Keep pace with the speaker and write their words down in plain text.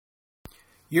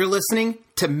You're listening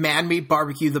to Man Meat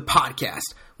Barbecue, the podcast,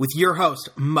 with your host,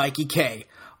 Mikey K.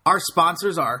 Our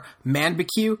sponsors are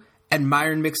ManBBQ and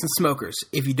Myron Mixon Smokers.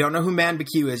 If you don't know who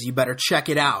ManBBQ is, you better check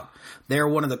it out. They're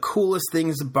one of the coolest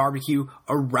things of barbecue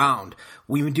around.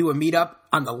 We do a meetup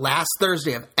on the last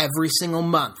Thursday of every single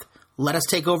month. Let us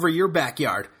take over your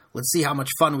backyard. Let's see how much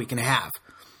fun we can have.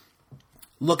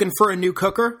 Looking for a new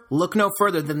cooker? Look no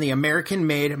further than the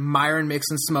American-made Myron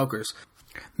Mixon Smokers.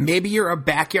 Maybe you're a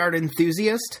backyard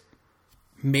enthusiast.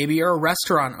 Maybe you're a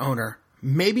restaurant owner.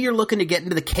 Maybe you're looking to get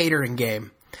into the catering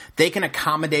game. They can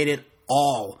accommodate it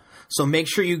all. So make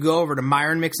sure you go over to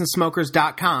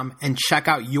MyronMixonSmokers.com and check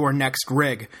out your next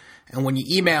rig. And when you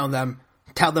email them,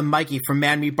 tell them Mikey from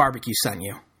Man Meat Barbecue sent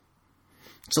you.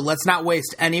 So let's not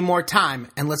waste any more time,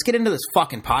 and let's get into this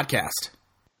fucking podcast.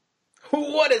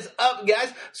 What is up,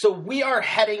 guys? So we are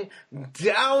heading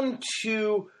down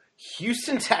to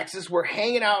Houston, Texas. We're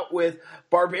hanging out with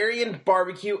Barbarian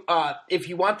Barbecue. If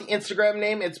you want the Instagram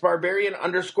name, it's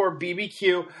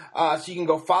Barbarian_BBQ. So you can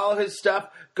go follow his stuff.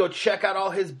 Go check out all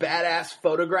his badass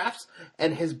photographs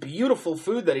and his beautiful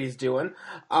food that he's doing.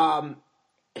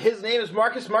 His name is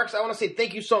Marcus. Marcus, I want to say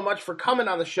thank you so much for coming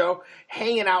on the show,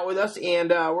 hanging out with us, and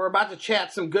we're about to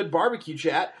chat some good barbecue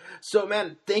chat. So,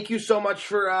 man, thank you so much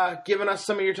for giving us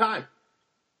some of your time.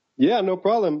 Yeah, no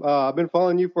problem. I've been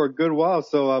following you for a good while,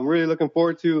 so I'm really looking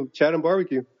forward to chatting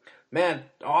barbecue. Man,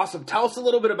 awesome. Tell us a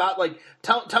little bit about,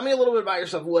 tell me a little bit about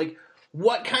yourself. Like,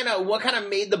 what kind of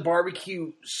made the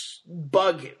barbecue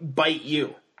bug bite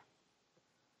you?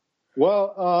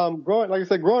 Well,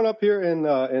 growing up here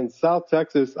in South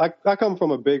Texas, I come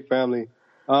from a big family.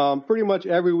 Pretty much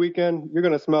every weekend, you're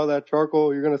gonna smell that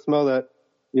charcoal. You're gonna smell that,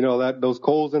 those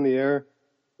coals in the air.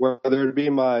 Whether it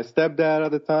be my stepdad at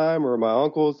the time or my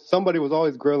uncles, somebody was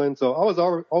always grilling, so I was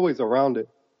always around it.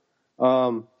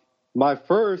 My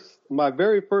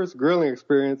very first grilling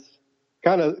experience,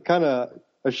 kind of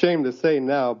ashamed to say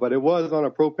now, but it was on a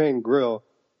propane grill.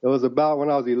 It was about when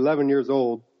I was 11 years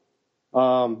old.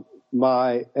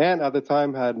 My aunt at the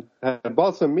time had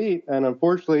bought some meat, and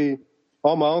unfortunately,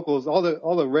 all my uncles, all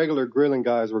the regular grilling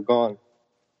guys were gone.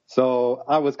 So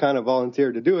I was kind of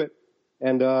volunteered to do it,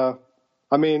 and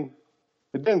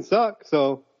it didn't suck.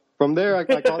 So from there, I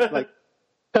called it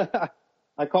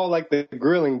I call it like the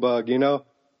grilling bug,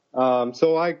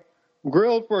 So I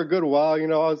grilled for a good while.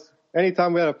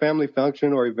 Anytime we had a family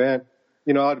function or event,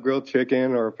 I'd grill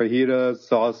chicken or fajitas,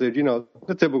 sausage,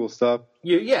 the typical stuff.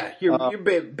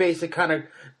 You're basic kind of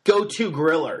go-to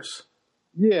grillers.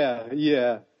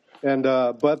 Yeah. And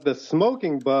but the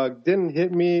smoking bug didn't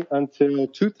hit me until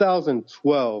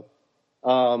 2012.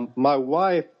 My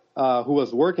wife, who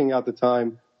was working at the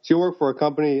time, she worked for a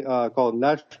company called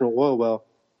National Oil Well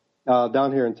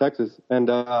down here in Texas, and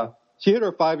she hit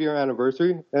her 5-year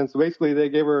anniversary. And so basically, they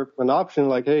gave her an option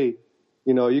like, hey,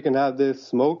 you can have this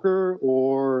smoker,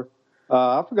 or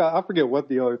I forget what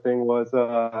the other thing was.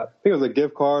 I think it was a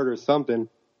gift card or something.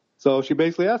 So she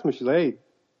basically asked me, she's like, hey,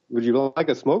 would you like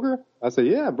a smoker? I said,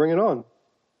 yeah, bring it on.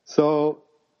 So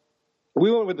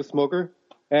we went with the smoker.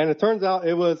 And it turns out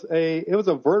it was a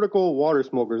vertical water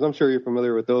smokers. I'm sure you're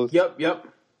familiar with those. Yep.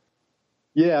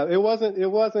 Yeah, it wasn't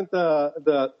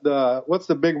the what's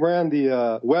the big brand?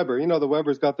 The Weber. The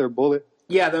Weber's got their bullet.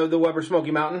 Yeah, the Weber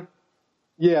Smoky Mountain.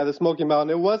 Yeah, the Smoky Mountain.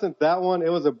 It wasn't that one.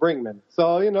 It was a Brinkman.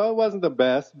 So, it wasn't the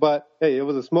best, but hey, it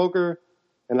was a smoker,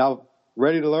 and I was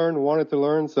ready to learn, wanted to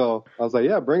learn, so I was like,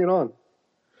 yeah, bring it on.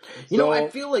 I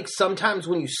feel like sometimes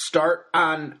when you start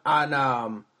on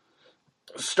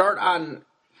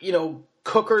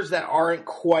cookers that aren't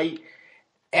quite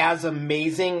as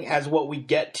amazing as what we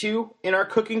get to in our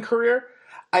cooking career,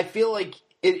 I feel like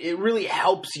it really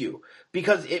helps you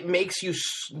because it makes you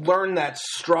learn that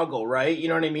struggle, right? You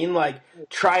know what I mean? Like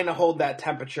trying to hold that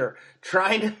temperature,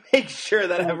 trying to make sure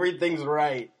that everything's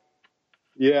right.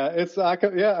 Yeah,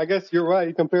 I guess you're right.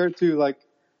 You compare it to like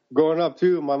growing up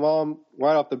too. My mom,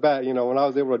 right off the bat, when I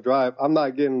was able to drive, I'm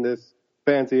not getting this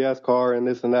fancy ass car and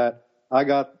this and that. I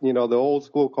got, the old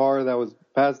school car that was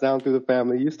passed down through the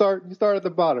family. You start at the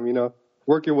bottom,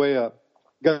 work your way up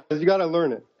because you got to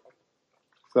learn it.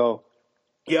 So,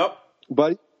 yep.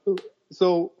 But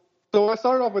so I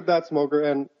started off with that smoker,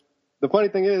 and the funny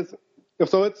thing is,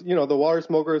 so it's, the water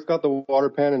smoker, it's got the water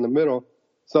pan in the middle.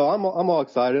 So I'm all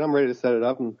excited. I'm ready to set it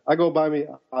up, and I go buy me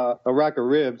a rack of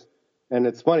ribs, and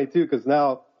it's funny too because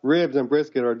now ribs and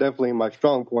brisket are definitely my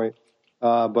strong point.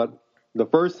 But the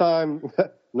first time,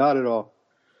 not at all.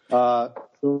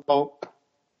 So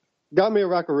got me a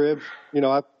rack of ribs.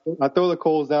 I throw the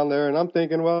coals down there, and I'm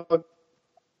thinking, well,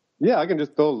 yeah, I can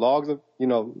just throw logs of,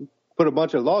 put a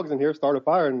bunch of logs in here, start a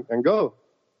fire, and go.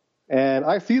 And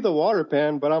I see the water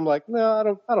pan, but I'm like,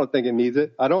 no, I don't think it needs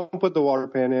it. I don't put the water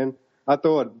pan in. I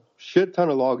throw a shit ton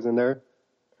of logs in there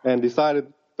and decided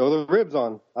to throw the ribs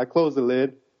on. I closed the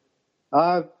lid.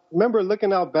 I remember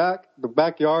looking out back, the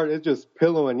backyard is just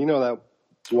pillowing, you know, that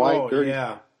white, dirty.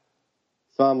 Yeah.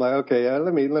 So I'm like, okay, yeah,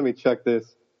 let me check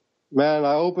this. Man,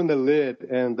 I opened the lid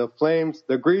and the flames,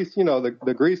 the grease, you know,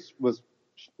 the grease was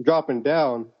dropping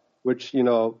down, which, you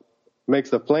know, makes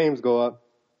the flames go up,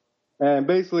 and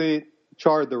basically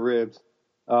charred the ribs.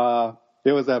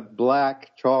 It was that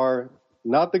black char,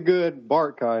 not the good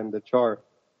bark kind, the char.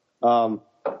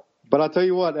 But I'll tell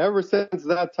you what, ever since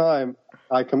that time,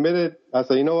 I committed. I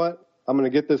said, you know what? I'm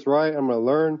going to get this right. I'm going to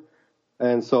learn.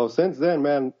 And so since then,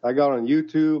 man, I got on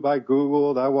YouTube, I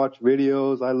Googled, I watched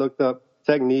videos, I looked up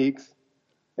techniques,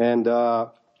 and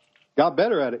got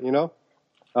better at it, you know.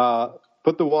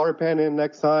 Put the water pan in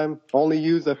next time. Only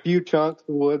use a few chunks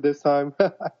of wood this time.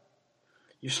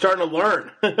 You're starting to learn,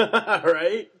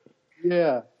 right?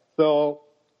 Yeah. So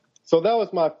that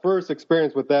was my first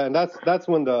experience with that, and that's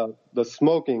when the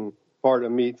smoking part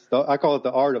of meats. I call it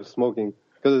the art of smoking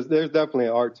because there's definitely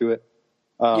an art to it.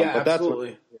 Yeah, but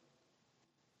absolutely.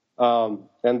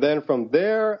 And then from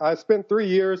there, I spent 3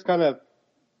 years kind of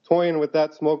toying with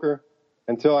that smoker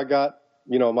until I got,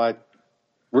 you know, my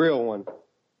real one.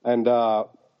 And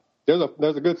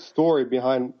there's a good story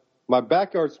behind my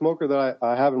backyard smoker that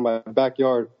I have in my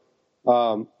backyard.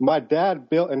 My dad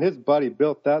built, and his buddy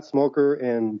built that smoker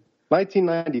in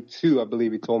 1992, I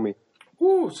believe he told me.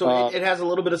 Ooh, so it has a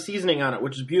little bit of seasoning on it,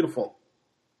 which is beautiful.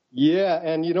 Yeah,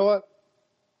 and you know what?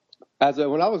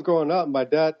 When I was growing up, my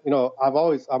dad, you know, I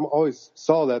always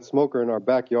saw that smoker in our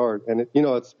backyard, and you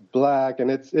know, it's black,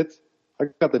 and it's I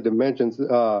got the dimensions.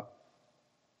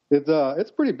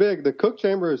 It's pretty big. The cook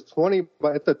chamber is 20,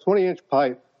 but it's a 20-inch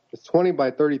pipe. It's 20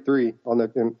 by 33 on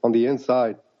the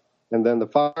inside, and then the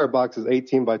firebox is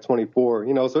 18 by 24.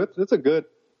 You know, so it's a good.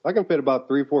 I can fit about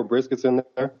 3-4 briskets in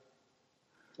there.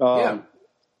 Yeah.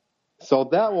 So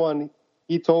that one,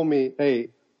 he told me, hey,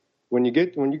 when you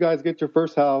guys get your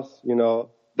first house, you know,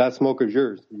 that smoker's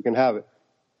yours. You can have it.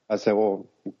 I said, well,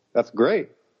 that's great.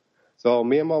 So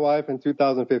me and my wife in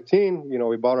 2015, you know,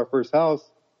 we bought our first house.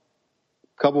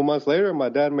 A couple months later, my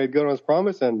dad made good on his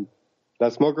promise, and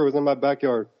that smoker was in my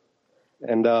backyard.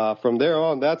 And from there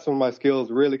on, that's when my skills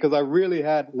really, because I really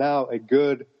had now a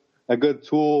good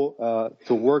tool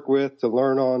to work with, to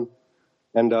learn on.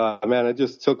 And, man, it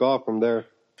just took off from there.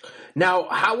 Now,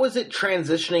 how was it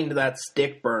transitioning to that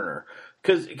stick burner?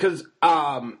 Because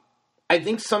I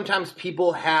think sometimes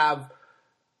people have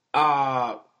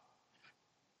a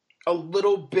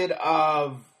little bit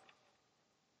of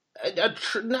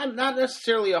not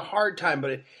necessarily a hard time,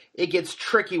 but it gets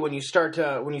tricky when you start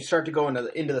to go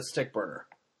into the stick burner.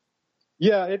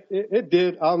 Yeah, it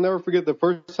did. I'll never forget the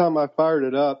first time I fired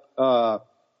it up.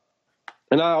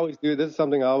 And I always do. This is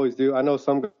something I always do. I know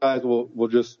some guys will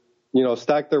just, you know,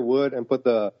 stack their wood and put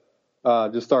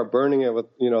just start burning it with,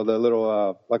 you know, the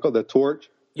little, like the torch.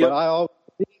 Yep. But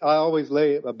I always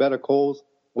lay a bed of coals,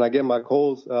 and I get my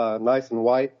coals nice and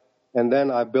white, and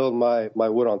then I build my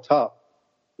wood on top.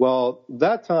 Well,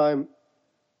 that time,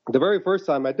 the very first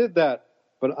time I did that,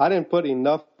 but I didn't put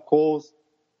enough coals,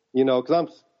 you know, because I'm,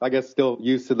 I guess, still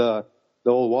used to the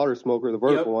old water smoker, the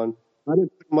vertical one. I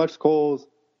didn't put much coals.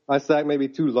 I stacked maybe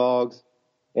 2 logs,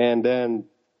 and then,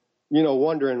 you know,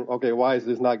 wondering, okay, why is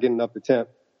this not getting up to temp?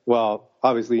 Well,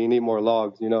 obviously you need more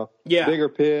logs, you know. Yeah. Bigger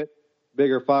pit,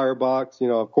 bigger firebox, you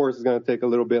know, of course it's going to take a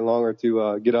little bit longer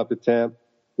to get up to temp,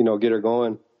 you know, get her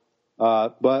going.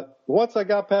 But once I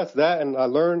got past that and I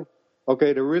learned,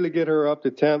 okay, to really get her up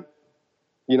to temp,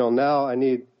 you know, now I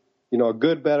need, you know, a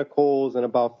good bed of coals and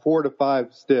about 4 to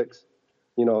 5 sticks,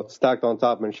 you know, stacked on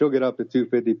top, and she'll get up to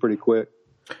 250 pretty quick.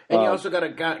 And you also got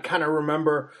to kind of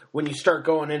remember when you start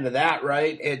going into that,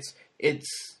 right? It's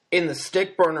in the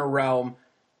stick burner realm.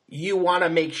 You want to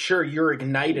make sure you're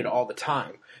ignited all the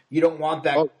time. You don't want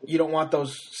that. You don't want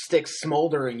those sticks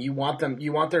smoldering. You want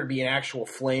there to be an actual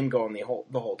flame going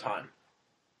the whole time.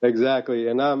 Exactly,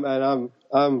 and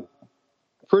I'm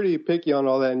pretty picky on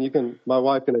all that, and my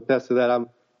wife can attest to that.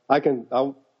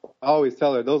 I always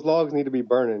tell her those logs need to be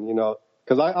burning, you know,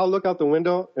 because I'll look out the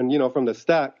window and, you know, from the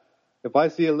stack, if I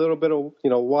see a little bit of, you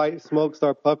know, white smoke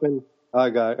start puffing, I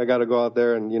got to go out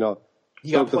there and, you know,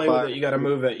 you got to play with it. You got to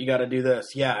move it. You got to do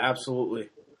this. Yeah, absolutely.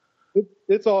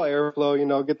 It's all airflow, you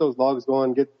know, get those logs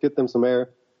going, get them some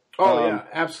air. Oh, yeah,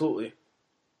 absolutely.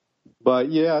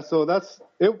 But yeah, so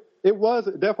it was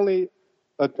definitely,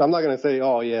 I'm not going to say,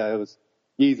 oh yeah, it was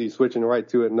easy switching right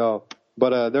to it. No,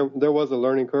 but there was a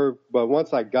learning curve. But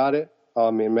once I got it, I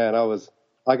mean, man,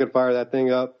 I could fire that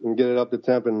thing up and get it up to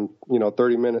temp in, you know,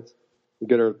 30 minutes.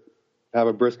 have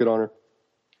a brisket on her.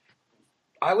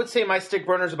 I would say my stick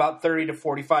burner is about 30 to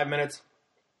 45 minutes.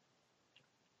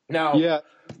 Now, Yeah,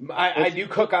 I do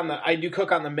cook on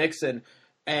the Mixon,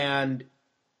 and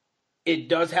it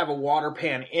does have a water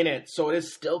pan in it, so it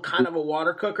is still kind of a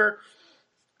water cooker.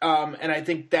 And I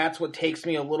think that's what takes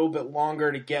me a little bit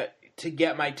longer to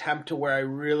get my temp to where I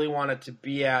really want it to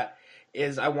be at.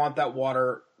 Is I want that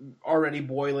water already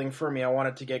boiling for me. I want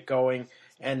it to get going,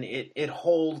 and it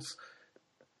holds.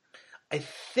 I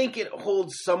think it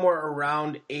holds somewhere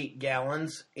around 8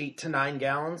 to 9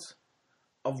 gallons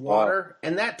of water,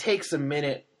 and that takes a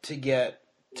minute to get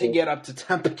up to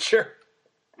temperature.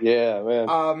 Yeah,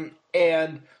 man.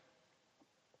 And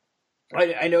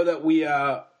I know that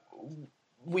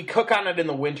we cook on it in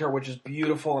the winter, which is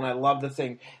beautiful, and I love the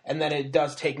thing. And then it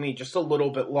does take me just a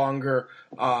little bit longer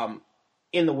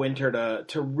in the winter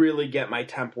to really get my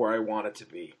temp where I want it to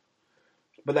be.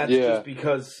 But that's just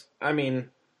because, I mean,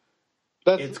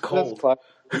 it's cold.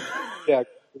 Yeah.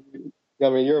 I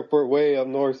mean, you're way up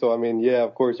north, so I mean, yeah,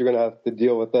 of course, you're going to have to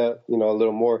deal with that, a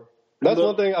little more. That's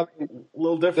one thing. I mean, a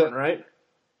little different, right?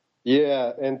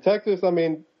 Yeah, and Texas, I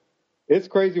mean, it's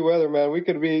crazy weather, man. We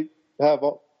could have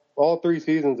all 3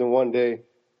 seasons in one day.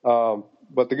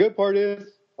 But the good part is,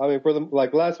 I mean,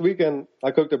 like last weekend, I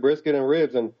cooked a brisket and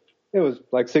ribs, and it was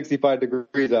like 65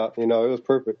 degrees out. It was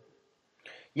perfect.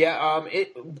 Yeah,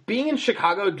 being in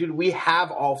Chicago, dude, we have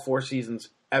all 4 seasons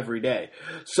every day.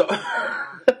 So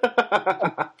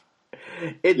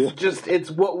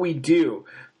it's what we do.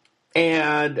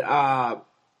 And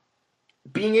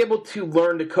being able to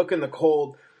learn to cook in the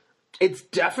cold, it's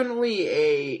definitely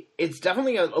a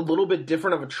little bit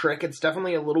different of a trick. It's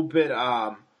definitely a little bit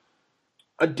a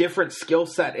different skill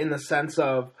set in the sense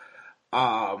of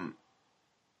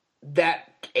that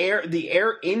the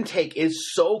air intake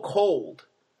is so cold.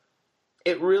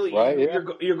 It really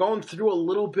you're going through a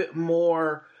little bit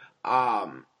more.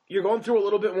 You're going through a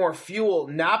little bit more fuel,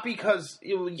 not because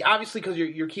obviously because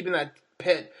you're keeping that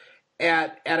pit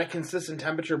at a consistent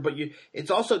temperature, but it's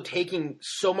also taking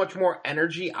so much more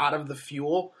energy out of the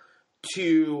fuel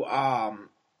to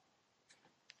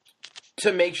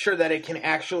make sure that it can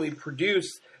actually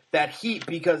produce that heat,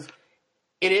 because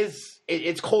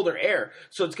it's colder air,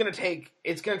 so it's gonna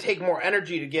take more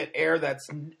energy to get air that's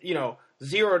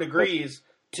 0 degrees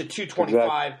to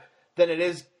 225 than it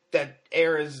is that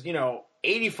air is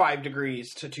 85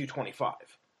 degrees to 225.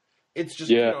 It's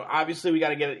just, obviously we got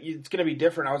to get it. It's going to be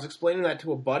different. I was explaining that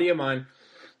to a buddy of mine,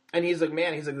 and he's like,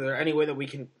 is there any way that we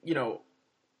can,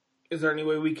 is there any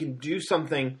way we can do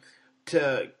something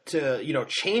to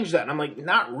change that? And I'm like,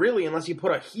 not really, unless you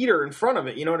put a heater in front of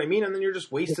it, you know what I mean? And then you're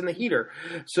just wasting the heater.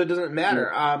 So it doesn't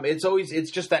matter.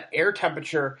 It's just that air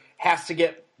temperature has to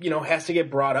get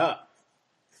brought up.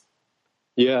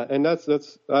 Yeah. And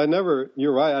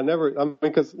you're right. I mean,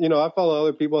 because, I follow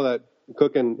other people that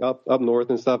cooking up north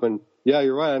and stuff, and yeah,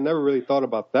 you're right. I never really thought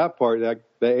about that part. That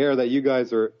the air that you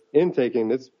guys are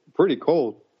intaking, it's pretty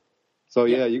cold. So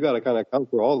yeah, you got to kind of account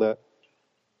for all that.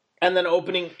 And then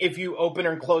if you open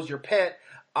and close your pit,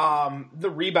 the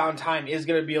rebound time is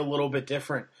going to be a little bit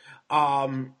different.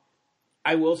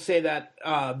 I will say that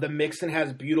the Mixon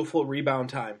has beautiful rebound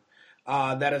time.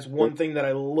 That is one thing that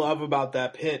I love about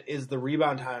that pit is the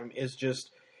rebound time is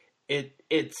just.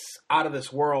 It's out of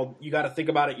this world. You got to think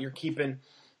about it. You're keeping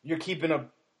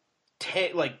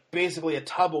basically a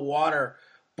tub of water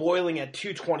boiling at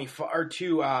 225 or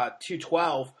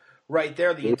 212 right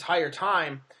there the entire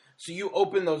time. So you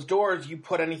open those doors, you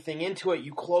put anything into it,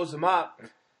 you close them up.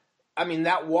 I mean,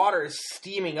 that water is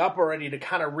steaming up already to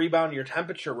kind of rebound your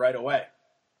temperature right away,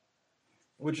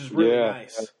 which is really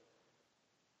nice.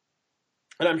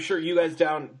 And I'm sure you guys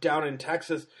down in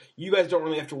Texas, you guys don't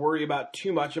really have to worry about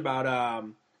too much about,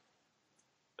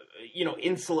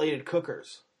 insulated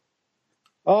cookers.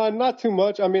 Not too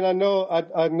much. I mean, I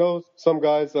know some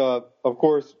guys. Of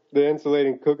course, the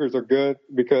insulating cookers are good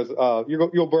because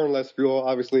you'll burn less fuel,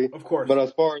 obviously. Of course. But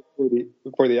as far as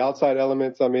for the outside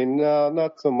elements, I mean, no,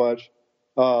 not so much.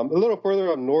 A little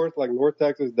further up north, like North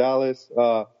Texas, Dallas,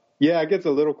 it gets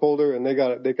a little colder, and they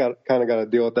kind of got to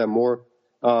deal with that more.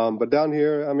 But down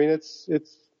here, I mean, it's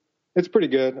pretty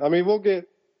good. I mean,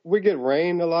 we get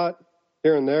rain a lot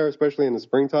here and there, especially in the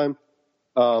springtime.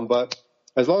 But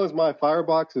as long as my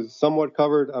firebox is somewhat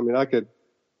covered, I mean, I could,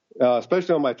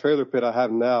 especially on my trailer pit I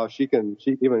have now, she'll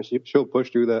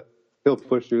push through that. He'll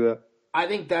push through that. I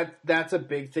think that's a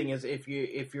big thing is if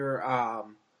you're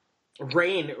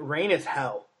rain is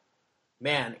hell,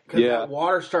 man, because that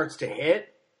water starts to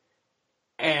hit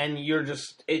and you're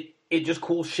just, it just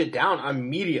cools shit down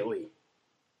immediately.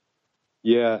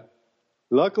 Yeah.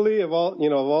 Luckily, of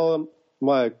all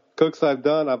my cooks I've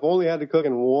done, I've only had to cook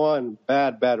in one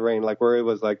bad rain, like where it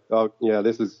was like, oh yeah,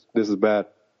 this is bad.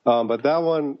 But that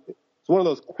one, it's one of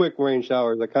those quick rain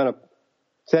showers that kind of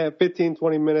 10, 15,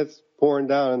 20 minutes pouring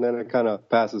down, and then it kind of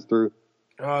passes through.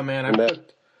 Oh man,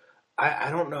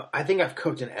 I don't know. I think I've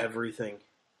cooked in everything.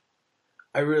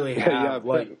 I really have.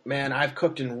 Man, I've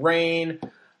cooked in rain.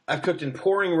 I've cooked in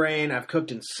pouring rain. I've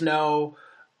cooked in snow.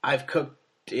 I've cooked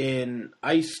in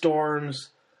ice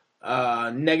storms,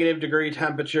 negative degree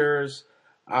temperatures.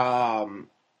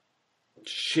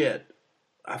 Shit.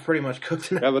 I've pretty much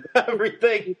cooked in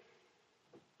everything.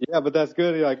 Yeah, but that's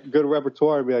good. Like good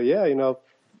repertoire to be like, yeah,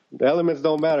 the elements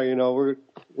don't matter.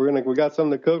 We got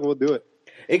something to cook. We'll do it.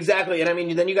 Exactly, and I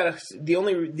mean, then you gotta the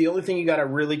only thing you gotta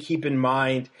really keep in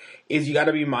mind is you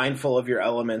gotta be mindful of your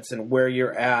elements and where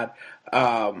you're at,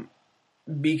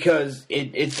 because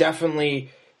it's definitely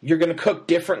you're gonna cook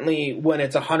differently when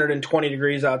it's 120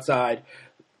 degrees outside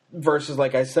versus,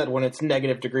 like I said, when it's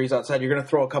negative degrees outside. You're gonna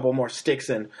throw a couple more sticks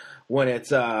in when it's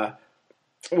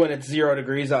 0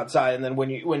 degrees outside, and then when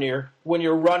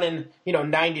you're running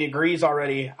 90 degrees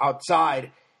already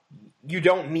outside, you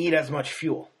don't need as much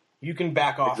fuel. You can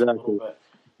back off a little bit.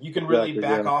 You can really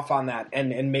back off on that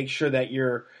and make sure that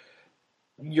your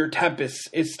temp is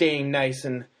staying nice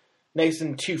and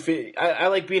 250. I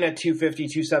like being at 250,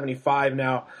 275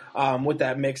 now with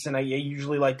that mix, and I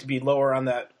usually like to be lower on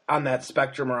that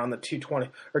spectrum, around the 220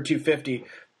 or 250.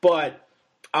 But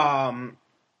I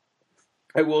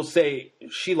will say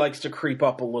she likes to creep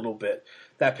up a little bit.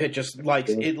 That pit just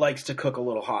likes to cook a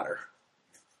little hotter.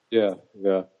 Yeah,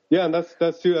 and that's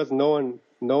too. That's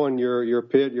knowing your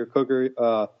pit, your cooker.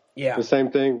 The same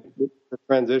thing. The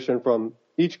transition from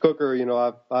each cooker,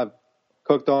 I've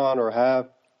cooked on or have.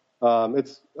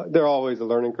 They're always a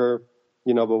learning curve,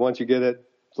 but once you get it,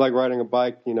 it's like riding a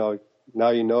bike.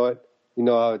 Now you know it. You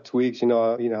know how it tweaks. You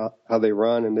know how they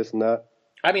run and this and that.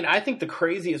 I mean, I think the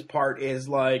craziest part is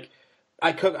like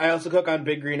I also cook on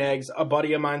Big Green Eggs. A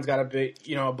buddy of mine's got a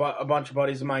bunch of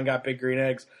buddies of mine got Big Green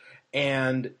Eggs,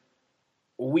 and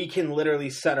we can literally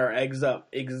set our eggs up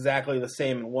exactly the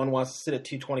same. And one wants to sit at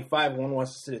 225, one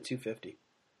wants to sit at 250.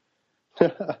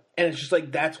 And it's just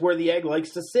like, that's where the egg likes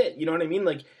to sit. You know what I mean?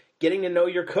 Like, getting to know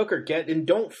your cooker, and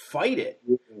don't fight it.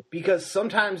 Because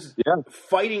sometimes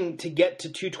fighting to get to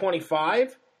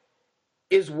 225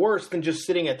 is worse than just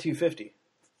sitting at 250.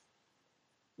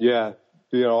 Yeah.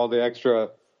 All the extra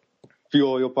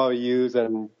fuel you'll probably use,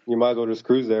 and you might as well just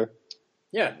cruise there.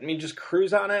 Yeah. I mean, just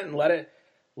cruise on it and let it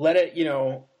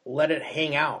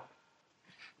hang out.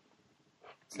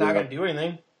 It's not going to do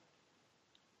anything.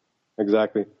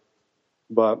 Exactly.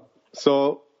 But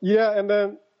so, and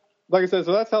then, like I said,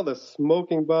 so that's how the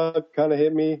smoking bug kind of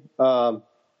hit me. And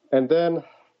then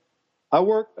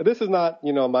this is not,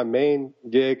 my main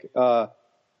gig. I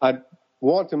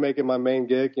want to make it my main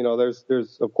gig.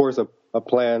 There's of course a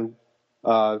plan,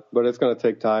 but it's going to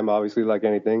take time, obviously, like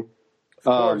anything. Of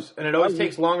course. And it always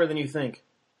takes longer than you think.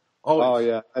 Always. Oh,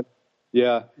 yeah.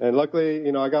 Yeah. And luckily,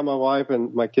 I got my wife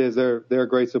and my kids. They're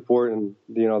great support, and,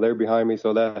 they're behind me.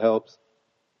 So that helps.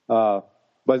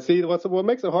 But see, what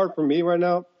makes it hard for me right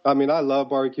now, I mean, I love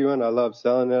barbecuing. I love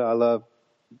selling it. I love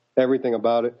everything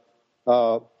about it.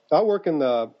 I work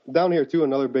down here too,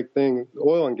 another big thing,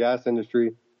 oil and gas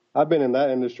industry. I've been in that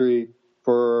industry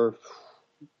for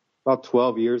about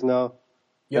 12 years now.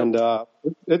 Yep. And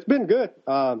it's been good,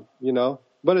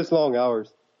 but it's long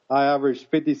hours. I average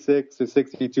 56 to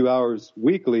 62 hours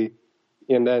weekly,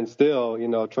 and then still,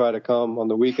 try to come on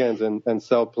the weekends and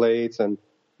sell plates and,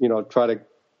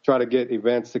 try to get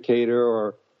events to cater,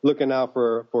 or looking out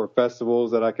for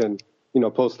festivals that I can,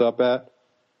 post up at.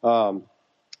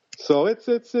 So it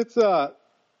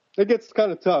gets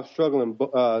kind of tough juggling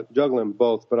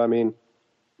both, but I mean,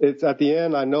 it's at the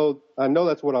end, I know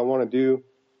that's what I want to do.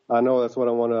 I know that's what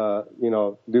I want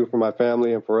to, do for my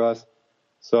family and for us.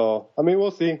 So, I mean, we'll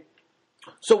see.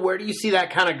 So where do you see that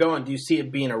kind of going? Do you see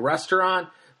it being a restaurant?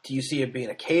 Do you see it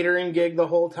being a catering gig the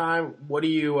whole time? What do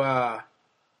you,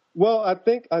 Well, I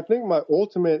think my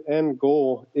ultimate end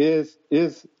goal is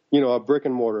a brick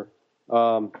and mortar.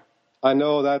 I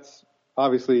know that's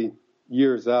obviously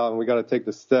years out, and we got to take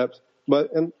the steps.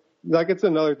 But it's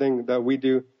another thing that we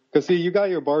do. Because see, you got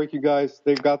your barbecue guys.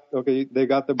 They got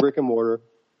the brick and mortar.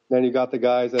 Then you got the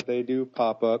guys that they do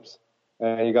pop-ups,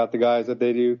 and you got the guys that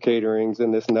they do caterings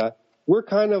and this and that. We're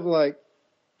kind of like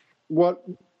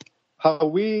how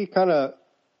we kind of,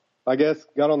 I guess,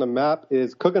 got on the map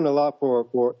is cooking a lot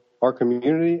for our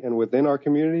community and within our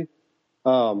community.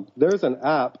 There's an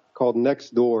app called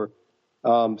Nextdoor.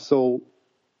 So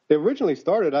it originally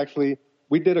started, actually,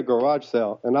 we did a garage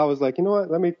sale, and I was like, you know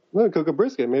what, let me cook a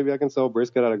brisket. Maybe I can sell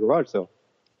brisket at a garage sale.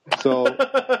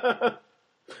 So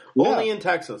only in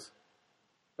Texas.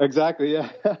 Exactly. Yeah.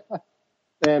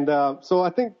 And so I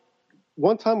think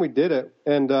one time we did it,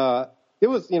 and it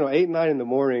was 8, 9 in the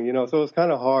morning, so it was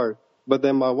kind of hard. But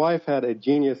then my wife had a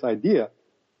genius idea.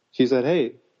 She said,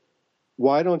 "Hey,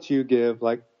 why don't you give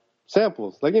like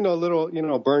samples, like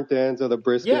little burnt ends of the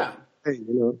brisket?" Yeah. Hey,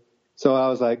 So I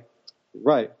was like,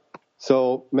 right.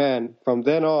 So man, from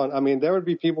then on, I mean, there would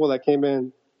be people that came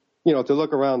in, to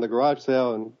look around the garage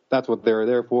sale, and that's what they were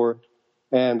there for.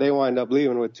 And they wind up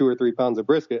leaving with 2 or 3 pounds of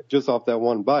brisket just off that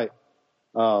one bite.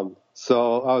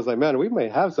 So I was like, man, we may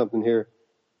have something here.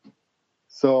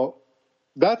 So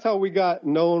that's how we got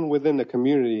known within the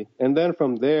community. And then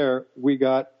from there, we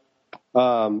got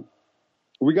a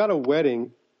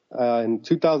wedding in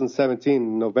 2017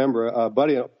 in November. A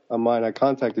buddy of mine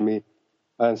contacted me,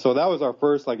 and so that was our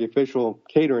first like official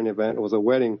catering event. It was a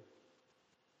wedding,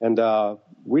 and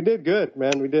we did good,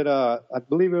 man. We did I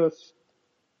believe it was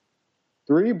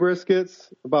 3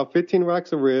 briskets, about 15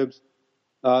 racks of ribs,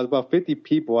 about 50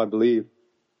 people, I believe.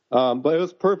 But it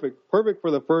was perfect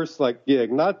for the first like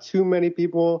gig. Not too many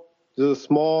people, just a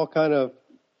small kind of,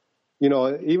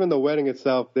 even the wedding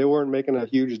itself, they weren't making a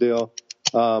huge deal,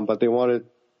 but they wanted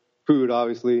food,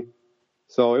 obviously.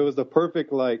 So it was the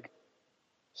perfect like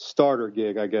starter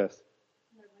gig, I guess.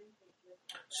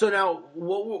 So now,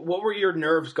 what were your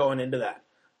nerves going into that?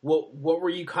 What were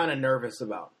you kind of nervous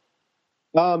about?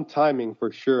 Timing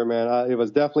for sure, man. It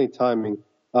was definitely timing,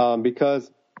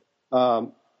 because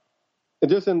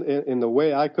just in the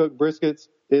way I cook briskets,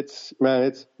 it's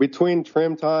between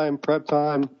trim time, prep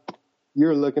time,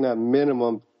 you're looking at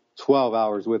minimum 12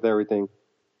 hours with everything.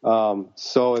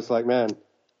 So it's like, man,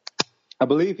 I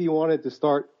believe he wanted to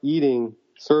start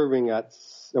serving at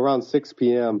around 6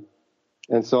 p.m.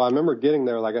 And so I remember getting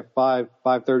there like at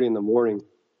 5:30 in the morning.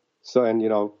 So, and,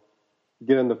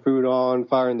 getting the food on,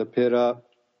 firing the pit up.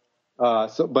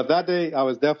 But that day I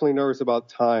was definitely nervous about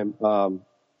time,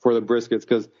 for the briskets,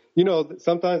 because,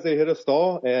 sometimes they hit a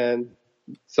stall and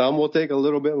some will take a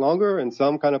little bit longer and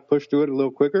some kind of push through it a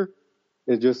little quicker.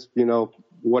 It's just,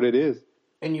 what it is.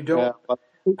 And you don't,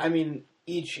 I mean,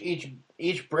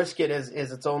 each brisket is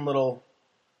its own little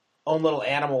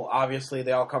animal. Obviously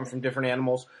they all come from different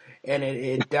animals, and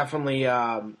it definitely,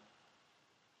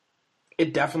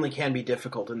 it definitely can be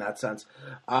difficult in that sense.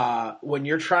 When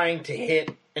you're trying to hit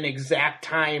an exact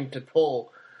time to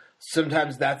pull,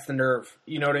 sometimes that's the nerve.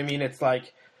 You know what I mean? It's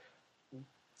like,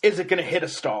 is it going to hit a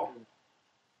stall?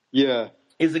 Yeah.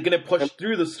 Is it going to push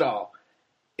through the stall?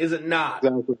 Is it not?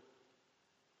 Exactly.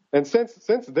 And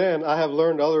since then, I have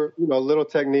learned other, little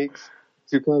techniques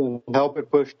to kind of help it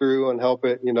push through and help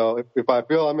it, if I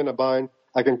feel I'm in a bind,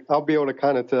 I'll be able to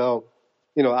kind of tell,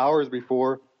 hours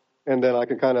before, and then I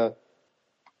can kind of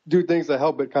do things to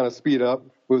help it kind of speed up,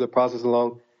 move the process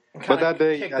along. But that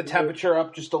day, kick the temperature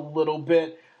up just a little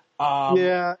bit.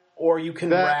 Yeah. Or you can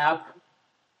wrap.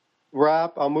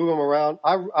 I'll move them around.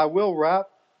 I will wrap,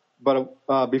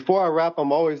 but before I wrap,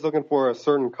 I'm always looking for a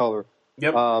certain color.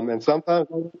 Yep. And sometimes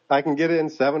I can get it in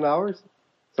 7 hours,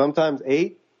 sometimes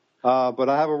 8. But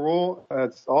I have a rule.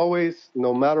 It's always,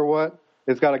 no matter what,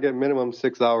 it's got to get minimum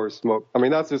 6 hours smoke. I mean,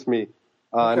 that's just me.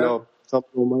 Okay. I know some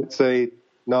people might say,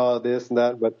 no, this and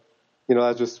that, but,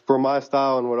 that's just for my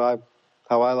style and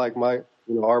how I like my,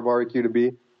 our barbecue to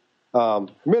be.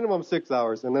 Minimum 6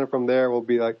 hours. And then from there, we'll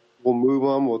move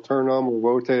them, we'll turn them, we'll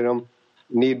rotate them.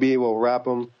 Need be, we'll wrap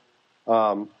them.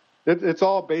 It's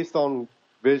all based on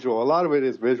visual. A lot of it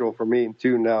is visual for me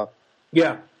too now.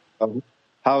 Yeah.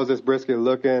 How is this brisket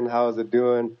looking? How is it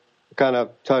doing? Kind of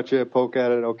touch it, poke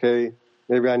at it. Okay,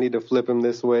 maybe I need to flip him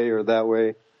this way or that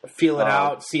way. Feel it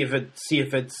out. See if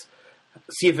it's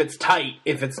tight.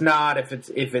 If it's not, if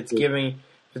it's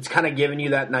kind of giving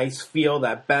you that nice feel,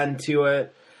 that bend to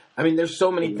it. I mean, there's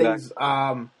so many things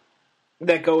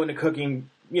that go into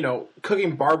cooking.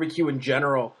 Cooking barbecue in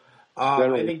general.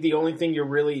 I think the only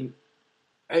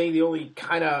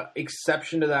kind of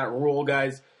exception to that rule,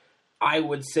 guys, I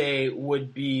would say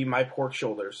would be my pork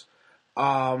shoulders.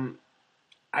 I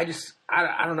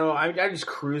don't know. I just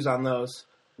cruise on those.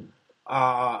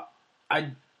 Pork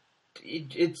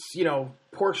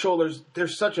shoulders, they're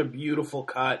such a beautiful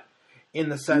cut in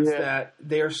the sense that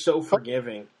they are so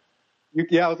forgiving.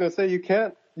 I was going to say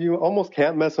you almost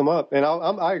can't mess them up. And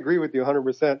I agree with you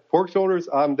 100%. Pork shoulders,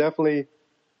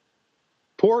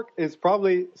 pork is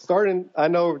probably starting. I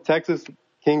know Texas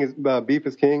beef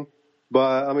is king,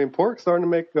 but I mean, pork's starting to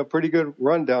make a pretty good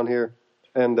run down here.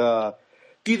 And,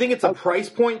 do you think it's a price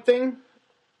point thing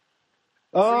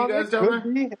for you guys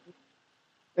down there?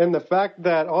 And the fact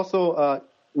that also,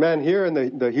 man, here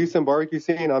in the Houston barbecue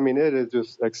scene, I mean, it is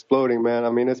just exploding, man. I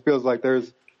mean, it feels like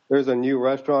there's there's a new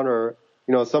restaurant, or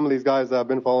some of these guys that I've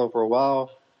been following for a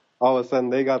while, all of a sudden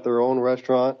they got their own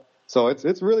restaurant. So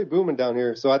it's really booming down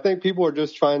here. So I think people are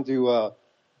just trying to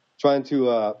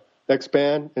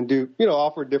expand and do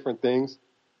offer different things.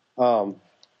 I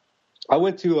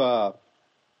went to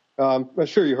I'm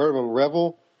sure you heard of them,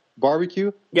 Revel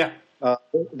Barbecue. Yeah.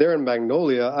 They're in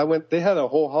Magnolia. They had a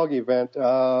whole hog event.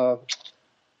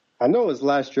 I know it was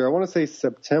last year. I want to say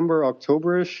September,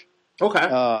 October-ish.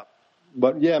 Okay.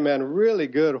 But yeah, man, really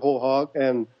good whole hog.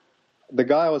 And the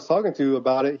guy I was talking to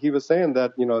about it, he was saying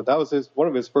that, that was one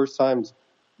of his first times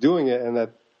doing it, and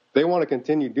that they want to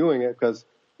continue doing it because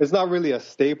it's not really a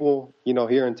staple,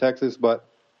 here in Texas, but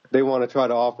they want to try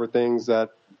to offer things that,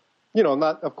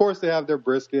 of course they have their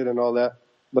brisket and all that,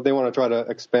 but they want to try to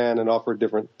expand and offer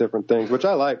different things, which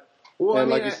I like. Well, and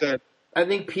like you said, I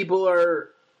think people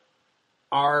are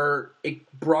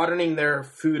broadening their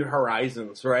food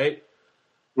horizons, right?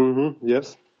 Mm-hmm.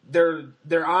 Yes.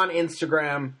 They're on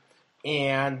Instagram,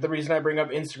 and the reason I bring up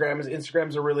Instagram is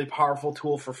Instagram's a really powerful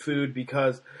tool for food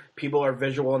because people are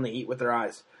visual and they eat with their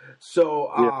eyes.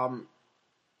 So,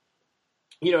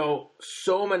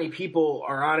 so many people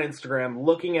are on Instagram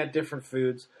looking at different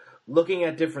foods, looking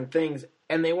at different things,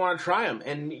 and they want to try them.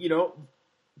 And,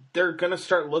 they're going to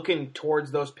start looking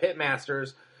towards those pit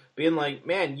masters, being like,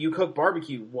 man, you cook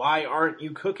barbecue. Why aren't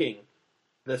you cooking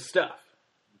this stuff?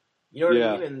 You know what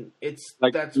I mean?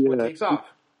 And that's what takes off.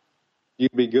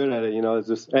 You'd be good at it, it's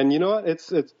just, and you know what?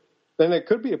 It's, and it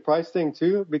could be a price thing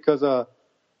too, because, a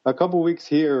couple weeks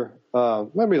here,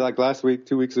 maybe like last week,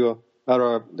 2 weeks ago,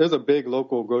 there's a big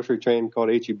local grocery chain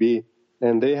called H-E-B,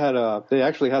 and they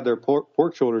actually had their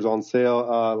pork shoulders on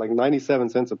sale, like 97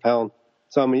 cents a pound.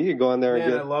 So, I mean, you could go in there and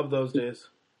get. I love those days.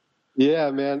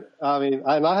 Yeah, man. I mean,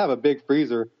 I have a big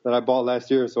freezer that I bought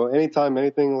last year. So anytime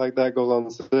anything like that goes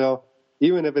on sale,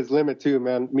 even if it's limit two,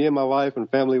 man, me and my wife and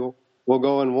family will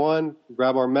go in one,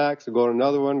 grab our max, we'll go to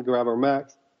another one, grab our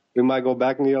max. We might go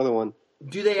back in the other one.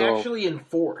 Do they actually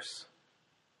enforce?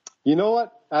 You know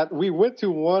what? We went to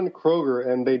one Kroger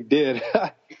and they did.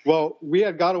 Well, we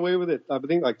had got away with it, I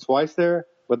think, like twice there.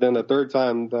 But then the third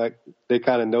time, like, they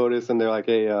kind of noticed and they're like,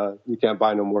 hey, you can't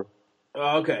buy no more.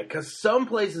 Okay, because some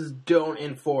places don't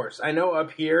enforce. I know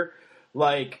up here,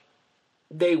 like,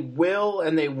 they will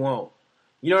and they won't.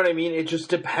 You know what I mean? It just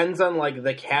depends on, like,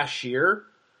 the cashier.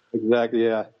 Exactly,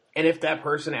 yeah. And if that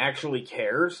person actually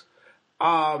cares.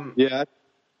 Yeah,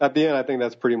 at the end, I think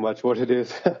that's pretty much what it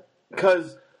is.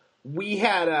 Because we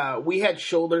had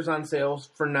shoulders on sales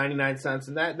for 99 cents,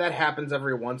 and that happens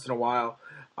every once in a while.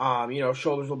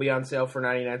 Shoulders will be on sale for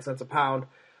 99 cents a pound.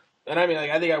 And I mean, like,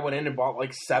 I think I went in and bought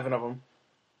like 7 of them.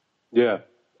 Yeah.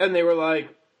 And they were like,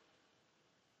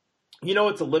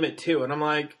 it's a limit too. And I'm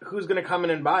like, who's going to come in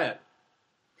and buy it?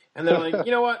 And they're like,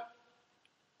 you know what?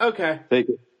 Okay. Take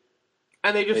it.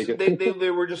 And they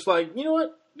were just like, you know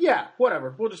what? Yeah,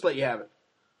 whatever. We'll just let you have it.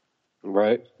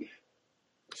 Right.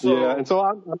 So, yeah. And so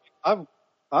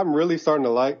I'm really starting to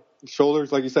like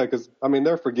shoulders, like you said, because, I mean,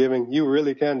 they're forgiving. You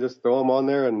really can just throw them on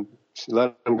there and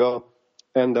let them go.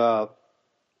 And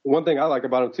one thing I like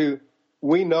about them, too,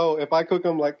 we know if I cook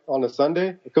them like on a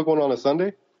Sunday,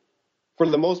 for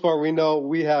the most part, we know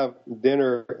we have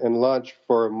dinner and lunch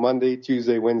for Monday,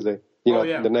 Tuesday, Wednesday,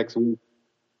 the next week.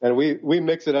 And we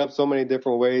mix it up so many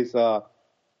different ways. My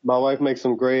wife makes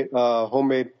some great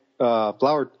homemade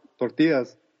flour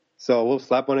tortillas. So we'll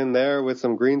slap one in there with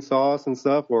some green sauce and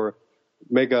stuff, or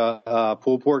make a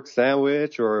pulled pork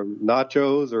sandwich or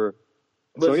nachos, or.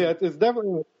 Listen, so yeah, it's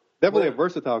definitely a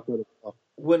versatile kind of stuff.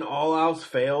 When all else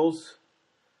fails,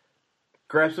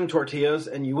 grab some tortillas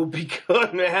and you will be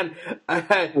good, man.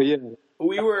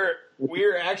 We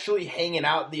were actually hanging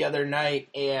out the other night,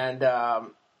 and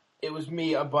it was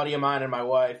me, a buddy of mine, and my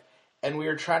wife, and we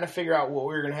were trying to figure out what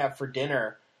we were going to have for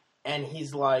dinner. And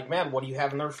he's like, man, what do you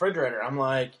have in the refrigerator? I'm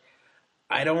like,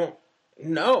 I don't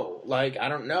know. Like, I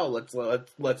don't know. Let's start,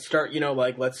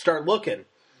 let's start looking.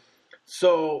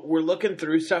 So we're looking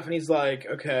through stuff, and he's like,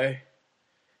 okay.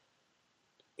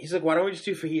 He's like, why don't we just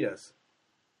do fajitas?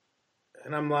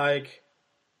 And I'm like,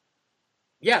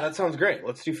 yeah, that sounds great.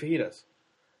 Let's do fajitas.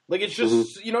 Like, it's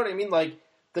just, you know what I mean? Like,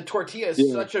 the tortilla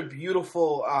is such a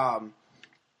beautiful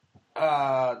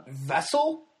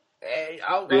vessel.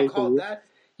 I'll call it that.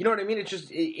 You know what I mean? It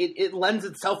just it lends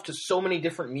itself to so many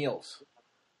different meals.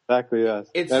 Exactly, yes.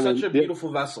 It's such a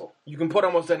beautiful vessel. You can put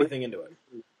almost anything into it.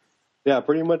 Yeah,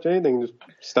 pretty much anything. Just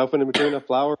stuff it in between a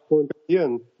flour, corn, tortilla,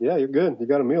 and yeah, you're good. You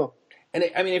got a meal. And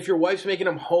I mean, if your wife's making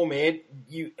them homemade,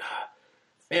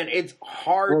 man, it's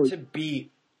hard to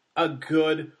beat a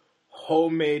good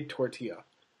homemade tortilla.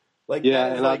 Like,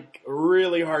 that is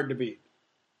really hard to beat.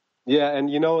 Yeah, and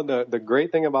you know the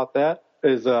great thing about that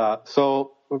is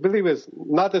so I believe it's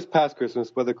not this past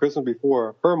Christmas, but the Christmas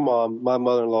before, her mom, my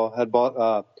mother-in-law, had bought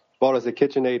us a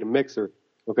KitchenAid mixer.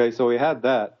 Okay, so we had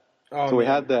that. Oh, so we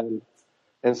man. had that,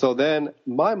 and so then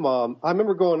my mom, I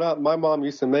remember growing up, my mom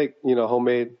used to make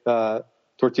homemade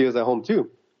tortillas at home too.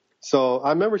 So I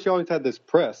remember she always had this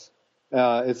press.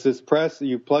 It's this press,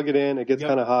 you plug it in, it gets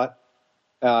kind of hot,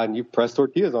 and you press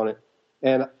tortillas on it.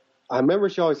 And I remember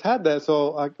she always had that,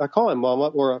 so I called my mom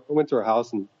up, or I went to her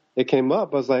house, and it came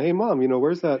up. I was like, "Hey, Mom,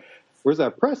 where's that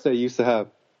press that you used to have?"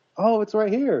 "Oh, it's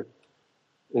right here."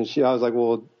 And I was like,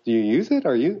 "Well, do you use it?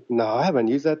 No, I haven't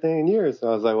used that thing in years." So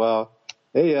I was like, "Well,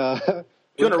 hey, you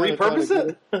want to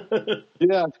repurpose it?"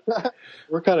 Yeah,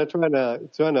 we're kind of trying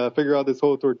to figure out this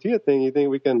whole tortilla thing. You think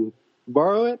we can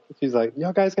borrow it? She's like,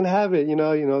 "Y'all guys can have it.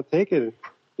 Take it.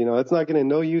 It's not getting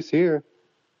no use here."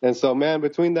 And so, man,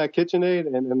 between that KitchenAid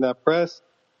and that press,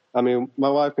 I mean, my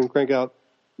wife can crank out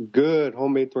good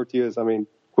homemade tortillas. I mean,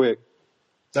 quick.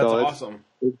 That's awesome.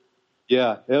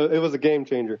 It was a game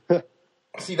changer.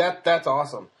 See, that's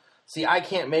awesome. See, I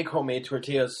can't make homemade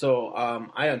tortillas, so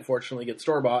I unfortunately get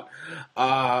store-bought.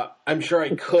 I'm sure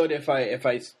I could if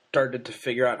I started to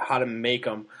figure out how to make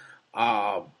them.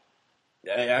 I'm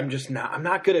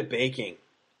not good at baking.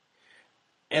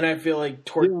 And I feel like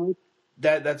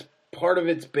that's part of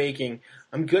it's baking.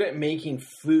 I'm good at making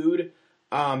food,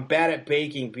 bad at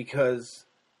baking because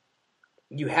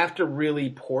you have to really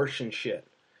portion shit.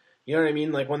 You know what I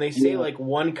mean? Like when they say like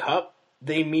 1 cup,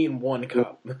 they mean 1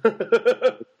 cup.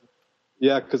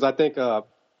 Yeah, because I think I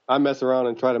mess around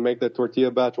and try to make the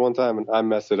tortilla batch one time, and I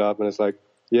mess it up, and it's like,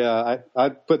 I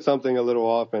put something a little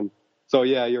off, and so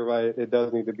you're right. It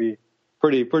does need to be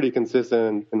pretty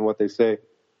consistent in what they say.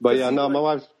 But my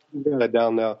wife's got it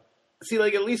down now. See,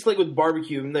 like at least like with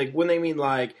barbecue, like when they mean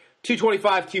like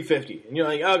 225, 250, and you're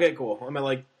like, okay, cool. I'm at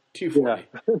like 240.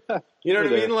 Yeah. You know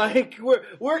what I mean? Like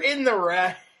we're in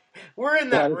the we're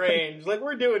in that range. Like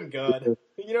we're doing good.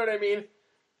 You know what I mean?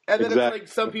 And then it's like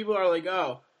some people are like,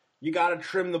 oh, you got to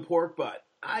trim the pork butt.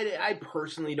 I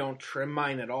personally don't trim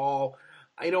mine at all.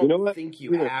 I don't think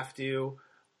you have to.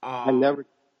 I never.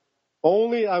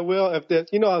 Only I will if there's,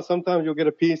 how sometimes you'll get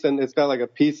a piece and it's got like a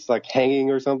piece like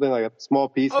hanging or something, like a small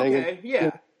piece hanging. Okay,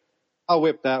 yeah. I'll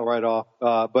whip that right off.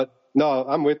 But no,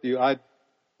 I'm with you. I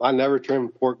never trim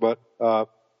pork butt.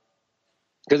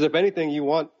 Because if anything, you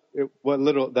want what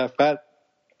little that fat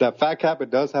cap it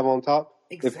does have on top.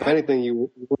 Exactly. If anything, you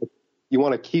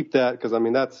want to keep that because I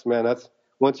mean that's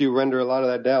once you render a lot of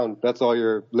that down, that's all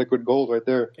your liquid gold right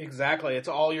there. Exactly, it's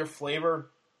all your flavor.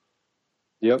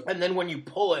 Yep. And then when you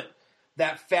pull it,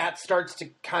 that fat starts to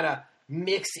kind of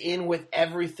mix in with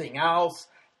everything else,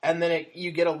 and then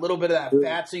you get a little bit of that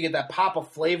fat, so you get that pop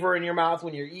of flavor in your mouth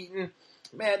when you're eating.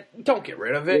 Man, don't get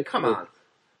rid of it. Come on.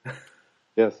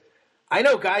 Yes. I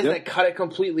know guys that cut it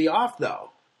completely off,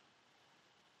 though.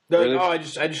 They're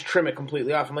like, I just trim it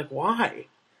completely off. I'm like, why?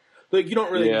 Like, you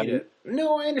don't really need it.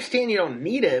 No, I understand you don't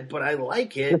need it, but I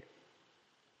like it.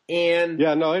 And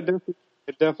it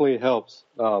definitely helps.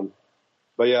 But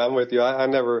yeah, I'm with you. I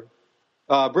never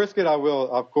brisket. I will,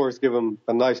 of course, give them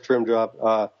a nice trim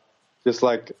job, just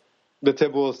like the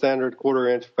typical standard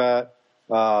 1/4 inch fat.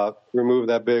 Remove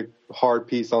that big hard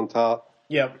piece on top.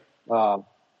 Yep. But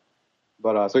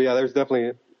there's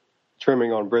definitely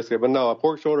trimming on brisket. But no, a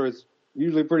pork shoulder is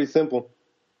usually pretty simple.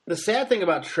 The sad thing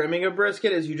about trimming a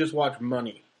brisket is you just watch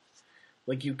money.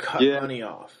 Like you cut money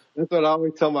off. That's what I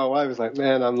always tell my wife. It's like,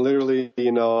 man, I'm literally,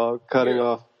 cutting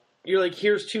off. You're like,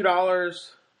 here's $2.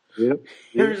 Yep.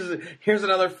 Here's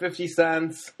another 50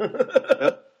 cents.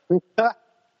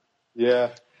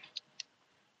 Yeah.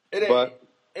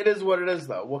 It is what it is,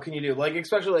 though. What can you do? Like,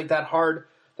 especially like that hard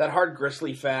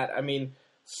gristly fat. I mean,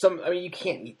 you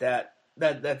can't eat that.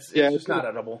 It's just not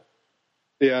edible.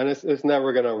 Yeah, and it's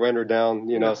never gonna render down,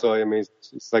 No. So I mean,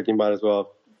 it's like you might as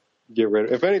well get rid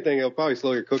of. If anything, it'll probably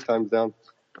slow your cook times down.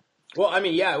 Well, I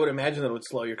mean, I would imagine that it would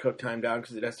slow your cook time down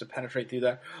because it has to penetrate through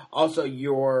that. Also,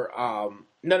 your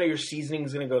none of your seasoning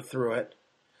is going to go through it.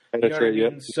 You know what I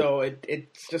mean? So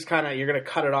it's just kind of you're going to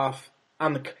cut it off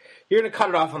on the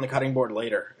cutting board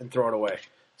later and throw it away.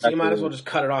 So you might as well just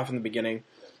cut it off in the beginning.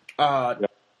 And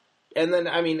then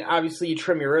I mean, obviously you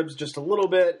trim your ribs just a little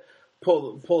bit,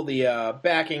 pull the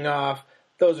backing off.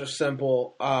 Those are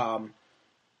simple. How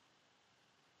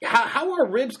are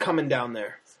ribs coming down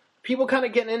there? People kind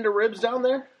of getting into ribs down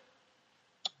there?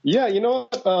 Yeah, you know